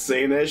imagine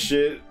saying that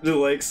shit to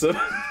like some,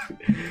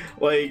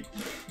 like,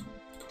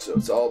 so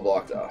it's all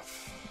blocked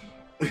off.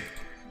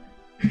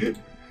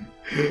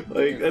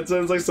 Like, that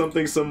sounds like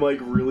something some like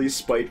really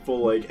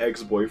spiteful like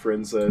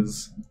ex-boyfriend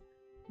says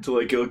to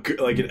like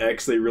an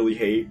ex they really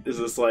hate. Is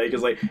this like,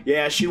 it's like,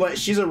 yeah,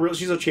 she's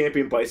a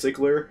champion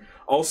bicycler.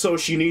 Also,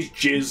 she needs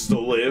jizz to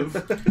live.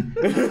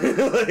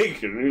 Like,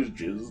 she needs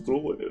jizz to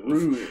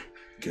live.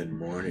 Good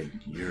morning.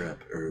 You're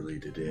up early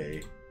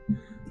today.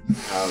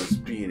 How's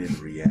being in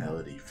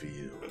reality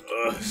feel?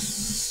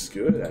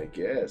 Good, I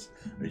guess.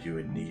 Are you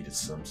in need of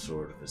some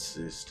sort of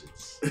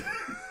assistance?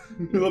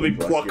 Let me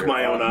pluck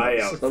my own eye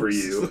out for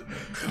you.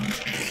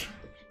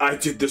 I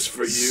did this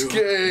for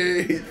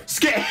you.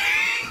 Skate!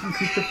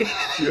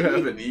 You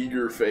have an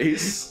eager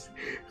face.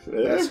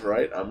 That's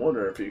right. I'm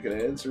wondering if you can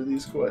answer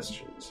these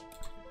questions.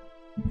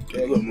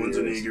 Someone's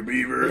an eager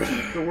beaver.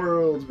 The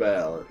world's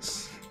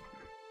balance.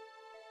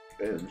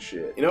 And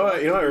shit. You know what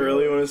I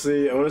really want to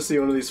see? I want to see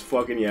one of these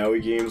fucking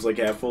yaoi games like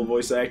have full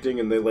voice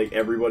acting and they like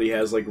everybody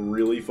has like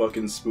really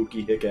fucking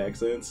spooky hick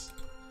accents.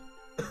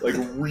 Like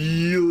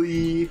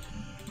really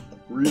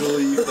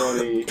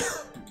funny,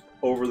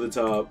 over the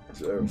top.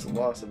 So there was the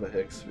loss of a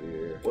hex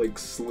sphere. Like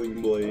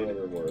Sling Blade.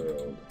 Another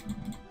world.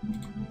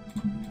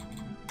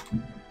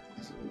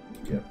 So,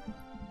 yep.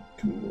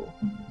 Cool.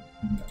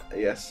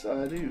 Yes,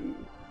 I do.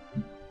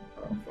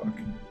 Oh, fuck.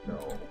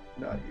 No,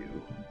 not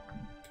you.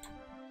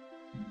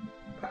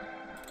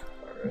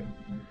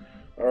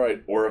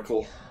 Alright,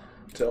 Oracle.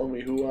 Tell me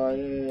who I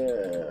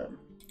am.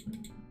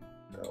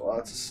 Now,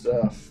 lots of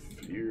stuff.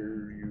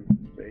 You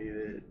made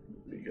it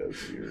because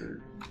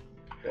you're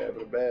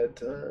having a bad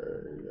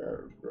time.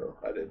 Bro,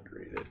 I didn't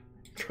read it.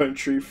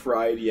 Country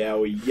fried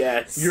yaoi,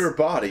 yes. Your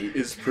body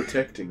is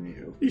protecting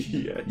you.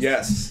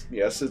 Yes.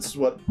 Yes, it's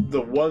what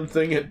the one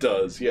thing it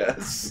does,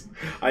 yes.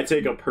 I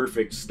take a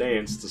perfect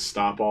stance to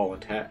stop all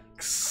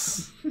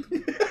attacks.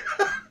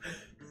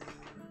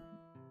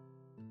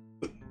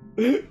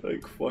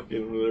 Like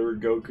fucking whatever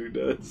Goku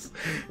does.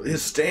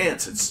 His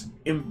stance, it's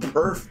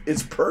imperfect.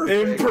 It's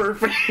perfect.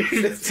 Imperfect.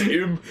 It's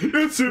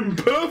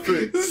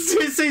imperfect. Did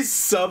you say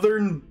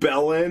Southern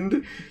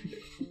Bellend?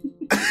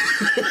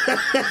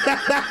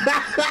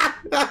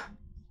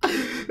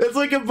 That's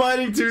like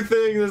combining two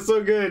things. That's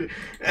so good.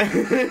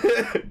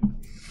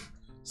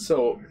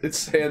 So it's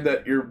saying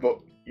that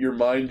your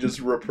mind just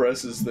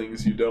represses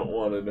things you don't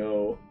want to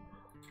know,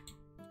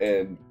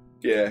 and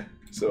yeah.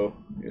 So,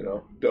 you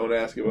know, don't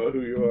ask about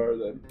who you are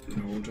then.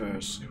 Don't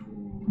ask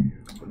who you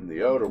are. In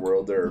the outer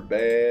world, there are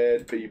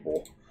bad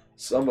people.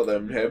 Some of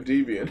them have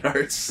deviant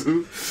hearts.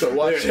 So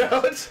watch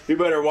out. You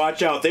better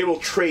watch out. They will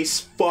trace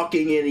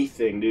fucking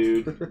anything,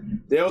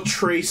 dude. They'll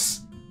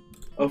trace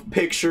a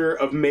picture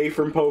of May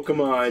from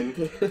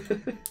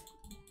Pokemon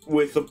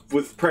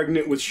with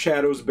pregnant with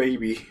Shadow's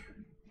baby.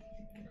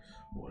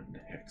 One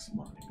hex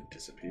monument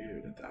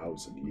disappeared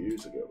 1,000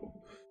 years ago.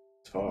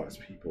 As far as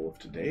people of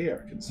today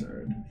are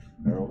concerned,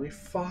 there are only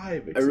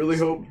 5 I really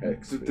hope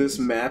hex that this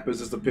map is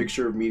just a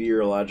picture of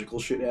meteorological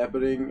shit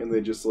happening, and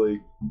they just, like,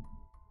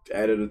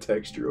 added a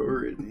texture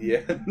over it.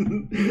 Yeah.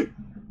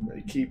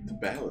 They keep the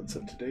balance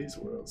of today's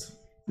worlds.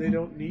 They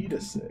don't need a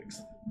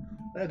 6th.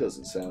 That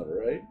doesn't sound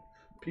right.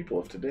 People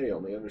of today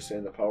only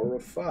understand the power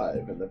of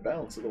 5, and the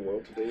balance of the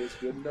world today is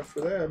good enough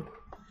for them.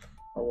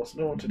 Almost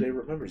no one today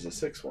remembers the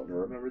 6th one,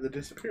 or remember the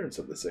disappearance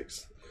of the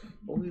 6th.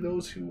 Only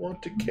those who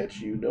want to catch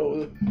you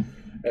know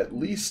at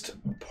least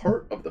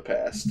part of the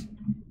past.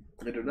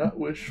 They do not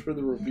wish for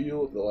the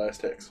reveal of the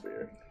last hex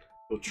sphere.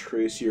 They'll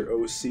trace your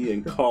OC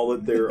and call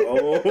it their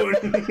own.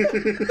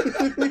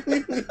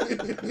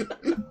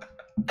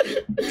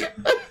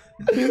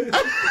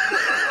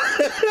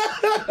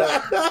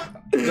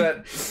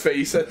 That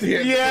face at the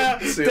end. Yeah,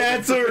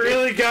 that's what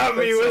really got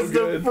me, was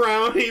so the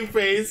frowny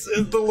face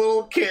and the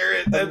little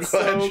carrot. That's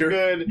so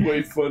good.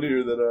 Way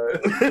funnier than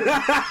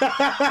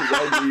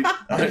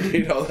I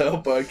need all the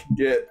help I can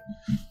get.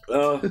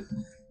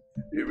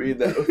 You mean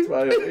that with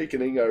my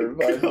awakening I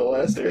revived the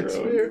last hex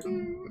sphere?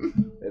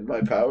 And my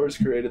powers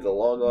created the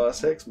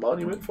long-lost hex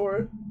monument for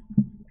it?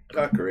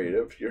 Not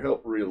creative. Your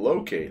help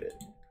relocate it.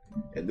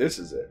 And this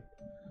is it.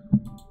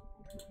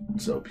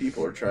 So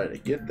people are trying to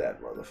get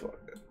that motherfucker.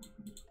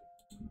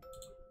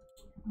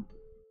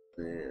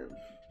 And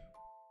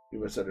you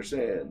must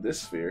understand,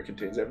 this sphere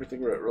contains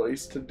everything that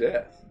relates to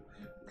death.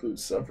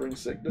 Includes suffering,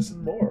 sickness,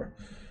 and more.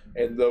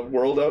 And the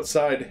world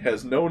outside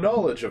has no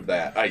knowledge of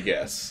that, I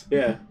guess.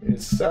 Yeah.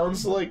 It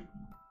sounds like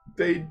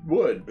they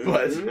would,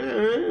 but...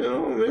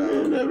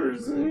 never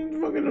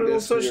seen fucking no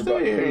such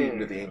thing.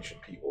 To the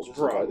ancient peoples, which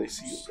is why they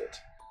sealed it.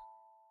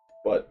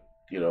 But,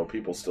 you know,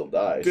 people still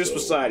die. This so...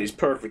 society's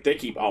perfect. They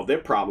keep all their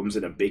problems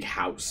in a big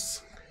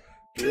house.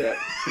 Yeah,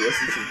 the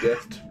essence of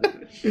death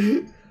diminished.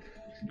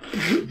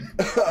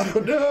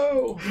 Oh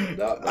no!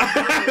 Not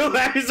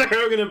Larry's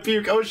gonna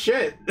puke. Oh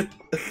shit!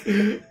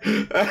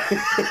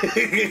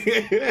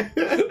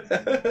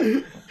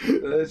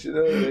 Let you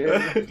know,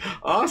 man.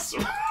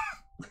 Awesome.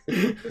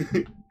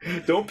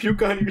 Don't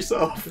puke on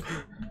yourself.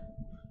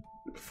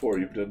 Before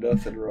you've done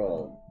nothing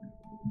wrong.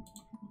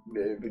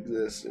 They've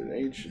existed.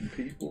 Ancient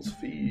people's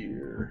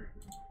fear.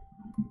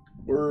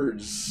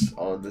 Words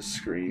on the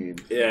screen.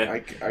 Yeah, I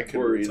can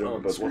read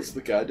them, but what's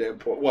the goddamn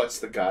point? What's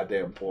the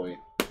goddamn point?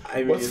 I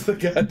mean, what's the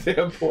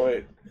goddamn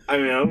point? I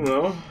mean, I don't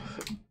know.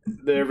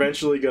 They're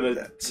eventually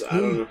gonna. I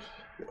don't know.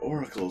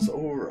 Oracle's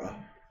aura.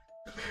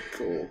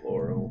 Cool.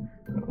 Oral.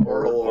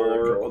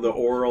 The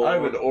oral.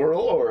 I'm an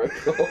oral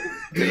oracle,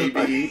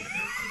 baby.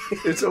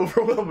 It's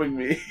overwhelming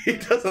me. He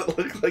doesn't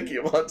look like he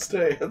wants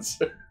to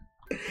answer.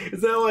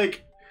 Is that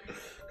like?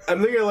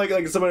 I'm thinking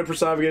like somebody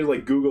personificated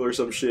like Google or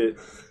some shit.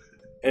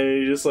 And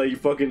you just like, you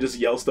fucking just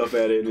yell stuff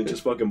at it and it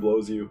just fucking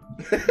blows you.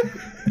 And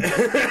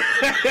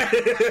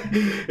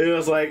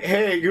it's like,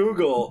 hey,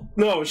 Google.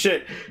 No,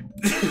 shit.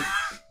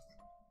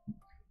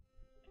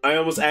 I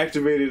almost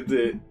activated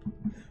it.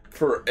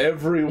 For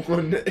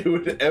everyone who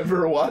would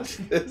ever watch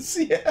this,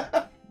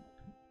 yeah.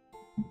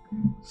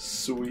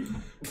 Sweet.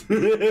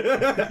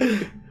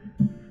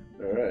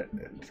 Alright,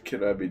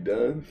 can I be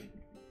done?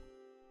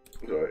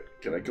 Alright,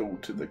 can I go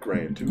to the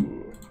grand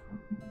tour?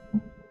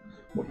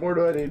 What more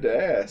do I need to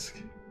ask?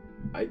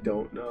 I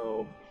don't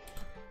know.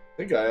 I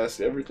think I asked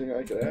everything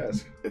I could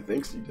ask. I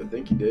think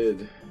you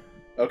did.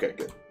 Okay,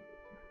 good.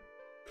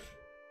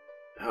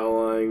 How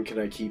long can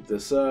I keep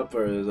this up?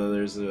 Or there's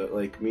others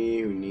like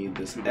me who need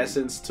this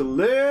essence to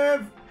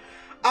live?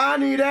 I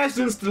need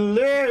essence to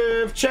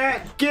live.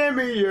 Chat, give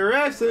me your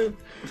essence.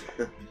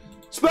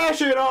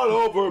 Splash it all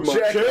over my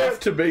Jack chest. off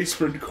to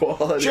basement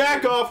quality.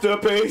 Jack off the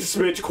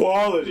basement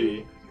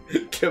quality.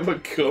 Give a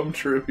cum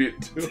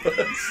tribute to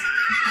us.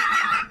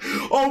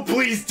 Oh,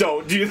 please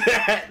don't do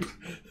that.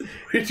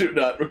 We do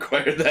not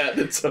require that.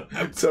 It's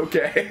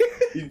okay.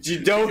 You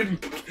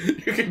don't.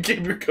 You can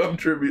keep your cum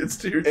tributes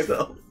to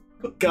yourself.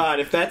 God,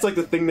 if that's like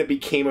the thing that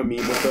became a meme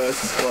with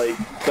us,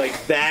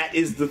 like that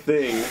is the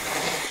thing.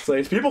 It's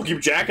like people keep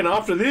jacking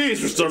off to these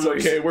for some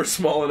reason. Okay, we're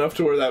small enough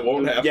to where that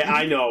won't happen. Yeah,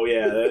 I know.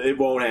 Yeah, it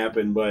won't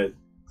happen, but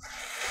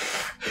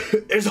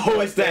there's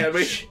always that.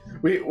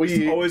 We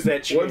always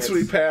that chance. Once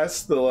we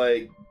pass the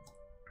like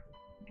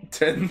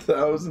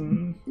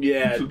 10,000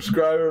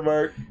 subscriber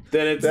mark,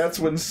 then that's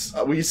when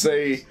we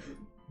say,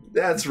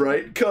 "That's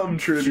right, cum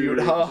tribute."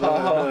 Ha ha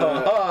ha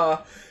ha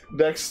ha.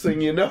 Next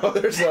thing you know,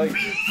 there's like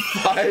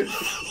 5.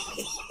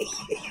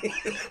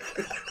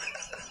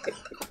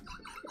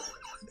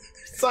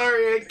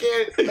 Sorry, I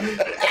can't.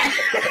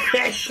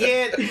 I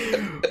can't.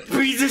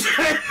 Jesus,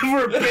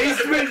 for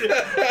basement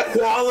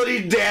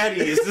quality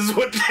daddies is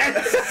what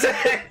that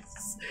says.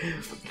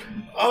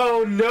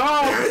 Oh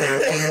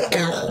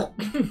no.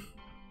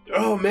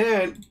 Oh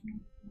man.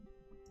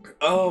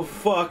 Oh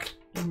fuck.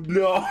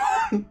 No.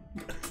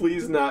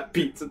 Please not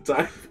pizza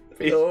time.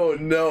 Oh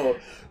no.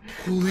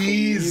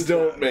 Please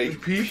don't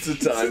make pizza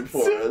time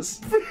for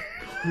us.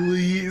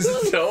 Please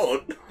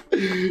don't.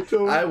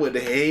 I would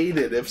hate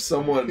it if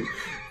someone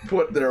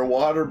put their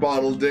water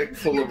bottle dick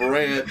full of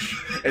ranch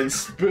and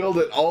spilled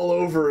it all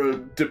over a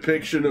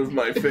depiction of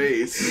my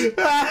face.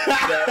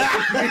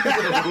 That would be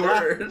the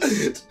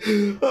worst.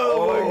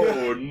 Oh my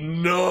God.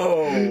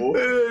 No.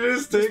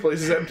 This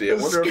place is empty. I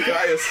wonder if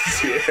Gaius is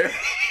here.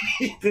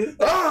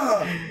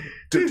 Ah!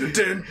 Through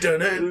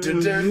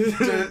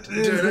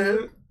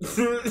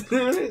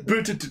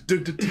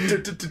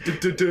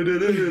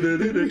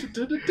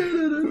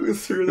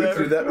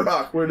that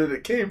rock, where did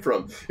it came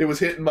from? It was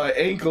hitting my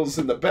ankles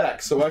in the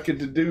back, so I could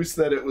deduce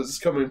that it was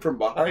coming from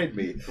behind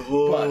me.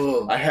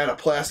 But I had a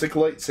plastic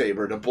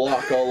lightsaber to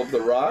block all of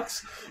the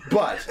rocks.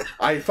 But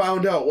I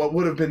found out what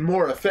would have been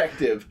more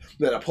effective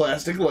than a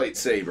plastic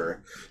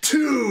lightsaber.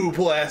 2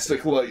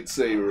 plastic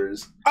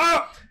lightsabers.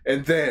 Ah!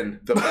 And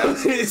then the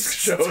basilisk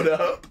showed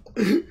up.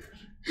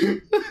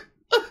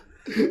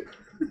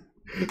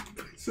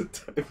 It's a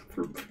time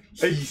for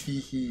it's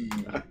you.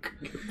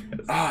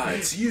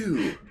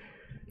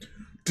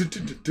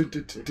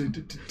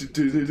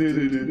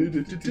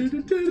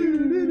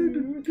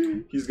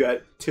 He's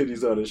got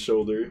titties on his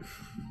shoulder.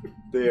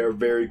 They are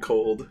very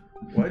cold.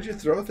 Why'd you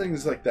throw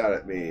things like that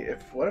at me?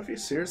 What if you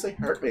seriously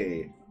hurt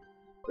me?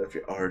 What if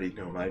you already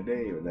know my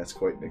name and that's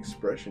quite an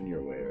expression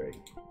you're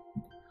wearing?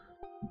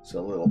 It's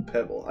a little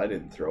pebble. I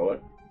didn't throw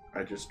it.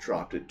 I just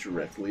dropped it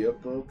directly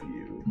above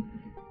you.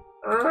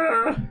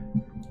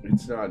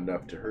 It's not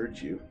enough to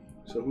hurt you.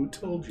 So who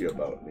told you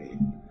about me?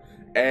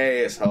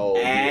 Asshole.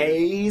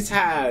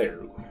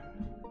 Asshole.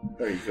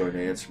 Are you going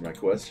to answer my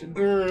question? I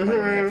don't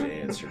have to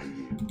answer to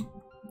you.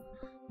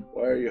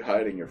 Why are you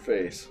hiding your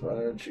face? Why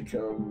don't you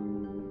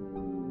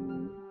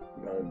come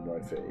on my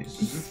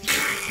face?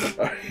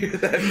 Are you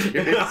that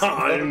curious?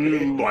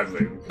 On my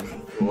face.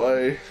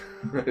 Why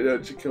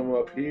don't you come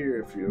up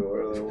here if you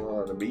really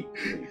want to meet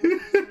me?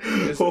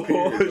 Why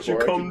don't you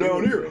come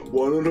down here?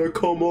 Why don't I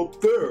come up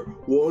there?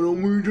 Why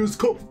don't we just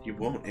come? He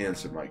won't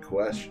answer my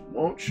question,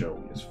 won't show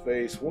me his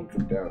face, won't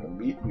come down and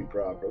meet me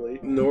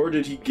properly. Nor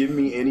did he give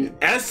me any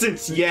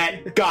essence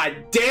yet.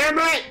 God damn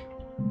it!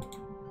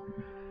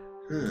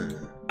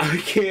 I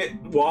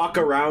can't walk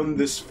around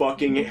this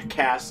fucking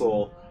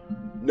castle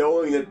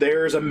knowing that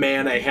there's a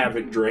man I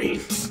haven't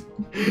drained.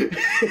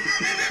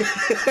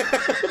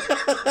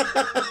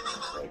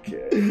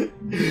 Okay.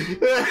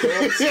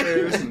 Go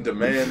upstairs and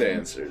demand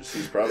answers.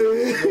 He's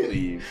probably gonna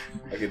leave.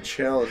 I can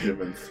challenge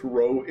him and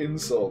throw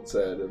insults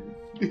at him.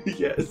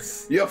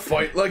 Yes. You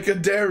fight like a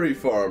dairy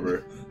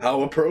farmer.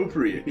 How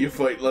appropriate. You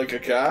fight like a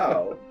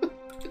cow.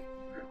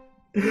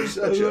 You're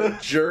such a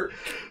jerk.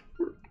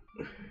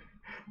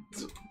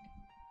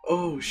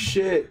 Oh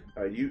shit.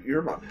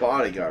 You're my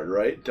bodyguard,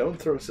 right? Don't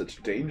throw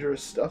such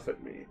dangerous stuff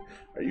at me.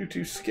 Are you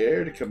too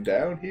scared to come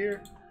down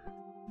here?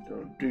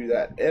 Don't do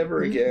that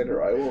ever again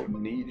or I won't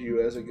need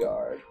you as a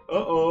guard.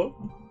 Uh-oh.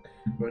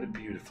 What a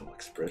beautiful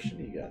expression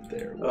you got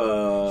there.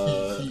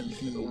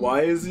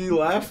 Why does he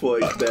laugh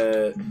like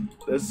that?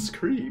 That's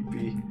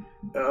creepy.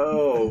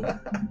 Oh,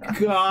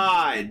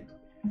 God.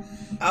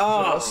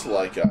 Oh. Just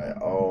like I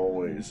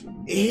always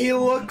am. He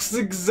looks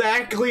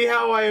exactly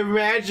how I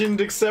imagined,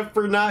 except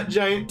for not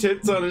giant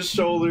tits on his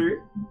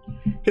shoulder.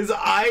 His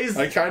eyes.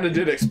 I kind of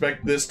did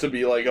expect this to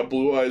be like a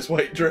Blue Eyes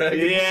White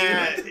Dragon.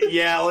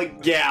 Yeah,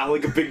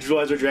 like a big Blue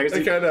Eyes White Dragon.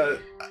 I kind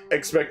of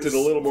expected a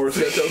little more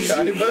Seto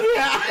Kaiba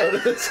out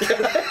of this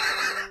guy.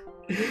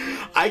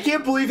 I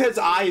can't believe his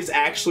eye is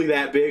actually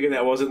that big, and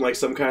that wasn't like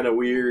some kind of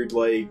weird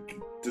like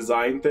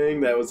design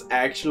thing. That was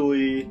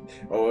actually.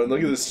 Oh, and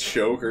look at this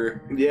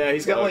choker. Yeah,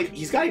 he's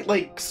got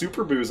like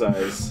Super Boo's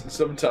eyes.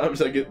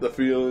 Sometimes I get the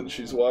feeling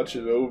she's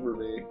watching over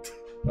me.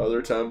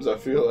 Other times I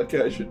feel like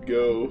I should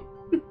go.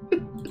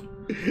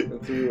 And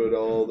through it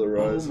all, the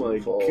rise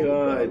and fall of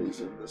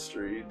bodies in the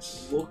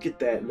streets. Look at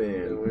that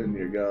man. And when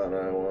you're gone,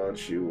 I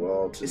want you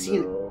all to know. Is he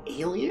an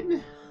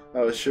alien?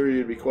 I was sure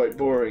you'd be quite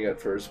boring at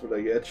first, but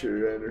I get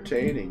you're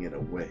entertaining in a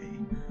way.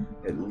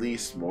 At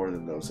least more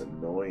than those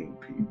annoying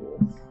people.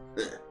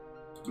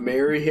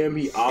 Marry him,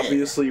 he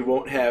obviously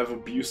won't have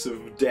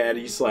abusive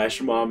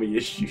daddy/mommy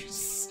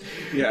issues.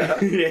 Yeah.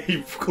 Yeah,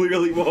 he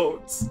clearly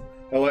won't.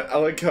 I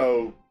like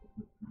how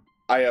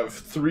I have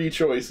 3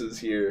 choices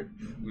here.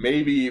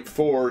 Maybe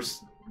 4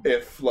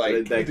 if,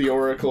 like, the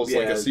Oracle's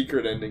like a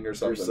secret ending or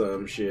something. Or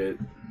some shit.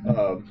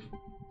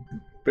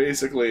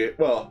 Basically,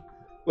 well,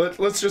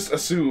 let's just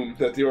assume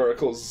that the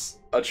Oracle's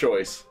a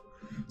choice.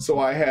 So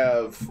I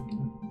have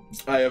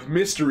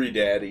Mystery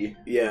Daddy.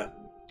 Yeah.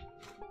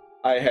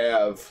 I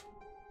have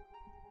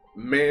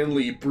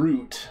Manly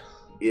Brute.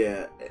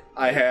 Yeah.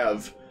 I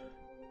have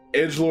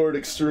Edgelord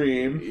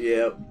Extreme.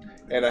 Yep.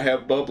 And I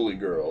have Bubbly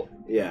Girl.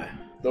 Yeah.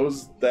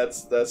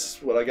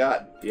 That's what I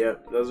got.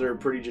 Yep, those are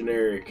pretty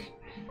generic.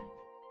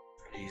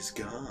 He's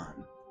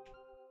gone.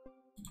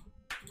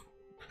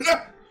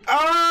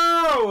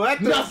 Oh,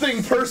 that's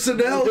nothing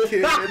personnel,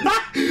 kid.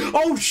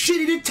 Oh shit,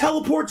 he did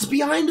teleports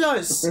behind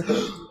us.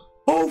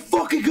 Oh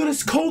fucking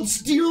goodness, Cold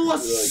Steel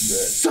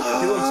us.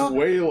 Like he looks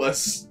way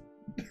less.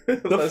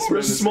 The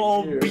 4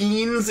 small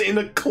beans in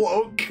a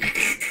cloak.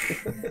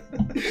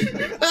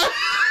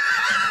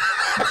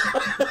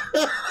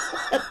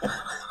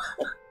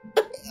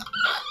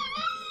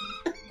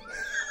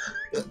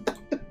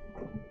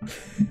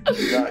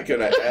 You're not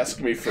gonna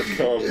ask me for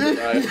cum, and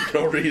I have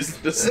no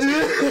reason to say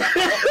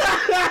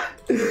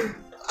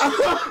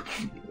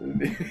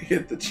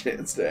get the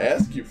chance to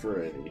ask you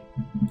for any.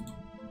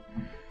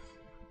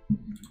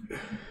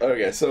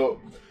 Okay,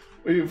 so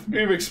we've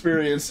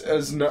experienced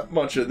as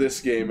much of this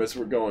game as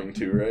we're going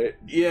to, right?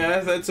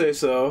 Yeah, I'd say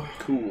so.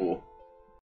 Cool.